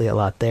absolutely a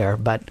lot there.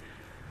 But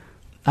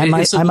I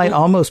might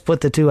almost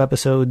put the two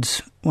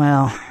episodes.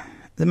 Well,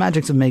 the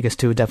Magics of Megas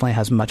 2 definitely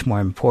has much more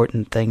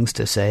important things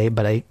to say,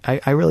 but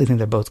I really think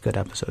they're both good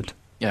episodes.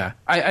 Yeah,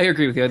 I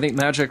agree with you. I think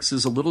Magics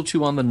is a little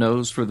too on the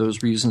nose for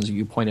those reasons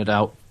you pointed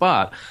out,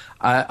 but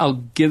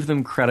I'll give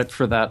them credit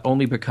for that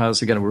only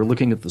because, again, we're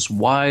looking at this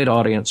wide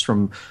audience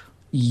from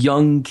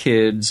young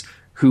kids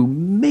who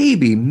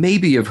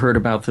maybe have heard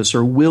about this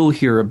or will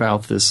hear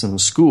about this in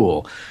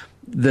school.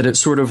 That it's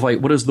sort of like,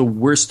 what is the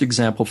worst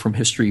example from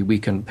history we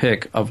can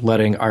pick of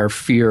letting our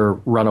fear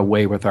run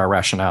away with our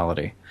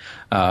rationality?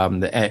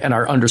 And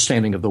our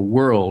understanding of the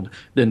world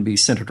then be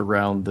centered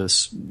around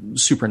this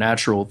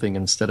supernatural thing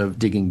instead of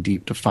digging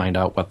deep to find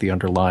out what the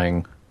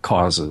underlying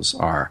causes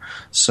are.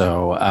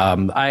 So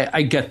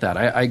I get that.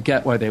 I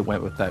get why they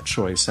went with that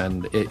choice,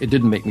 and it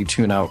didn't make me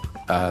tune out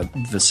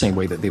the same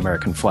way that the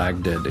American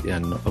flag did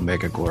in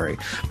Omega Glory.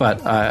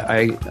 But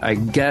I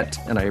get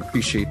and I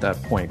appreciate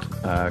that point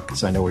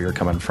because I know where you're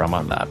coming from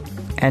on that.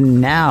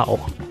 And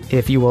now,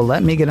 if you will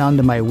let me get on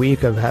to my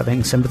week of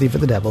having sympathy for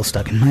the devil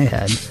stuck in my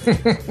head.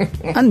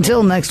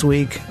 Until next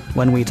week,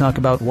 when we talk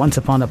about Once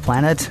Upon a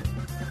Planet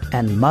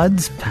and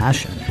Mudd's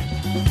Passion.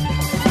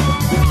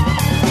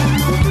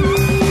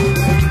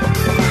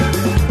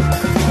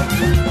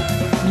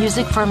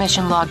 Music for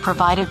Mission Log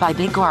provided by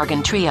Big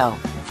Organ Trio.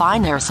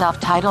 Find their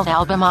self-titled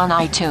album on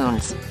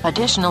iTunes.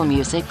 Additional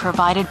music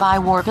provided by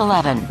Warp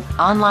 11,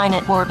 online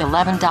at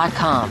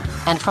warp11.com,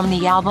 and from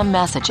the album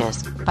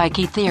Messages by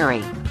Key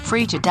Theory,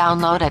 free to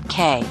download at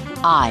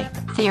kitheory.com.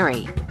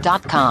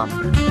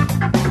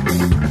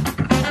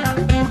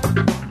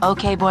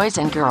 Okay, boys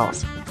and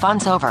girls,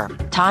 fun's over.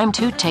 Time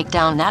to take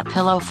down that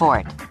pillow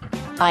fort.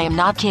 I am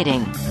not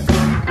kidding.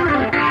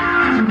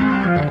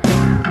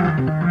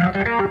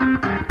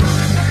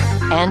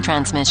 And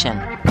transmission.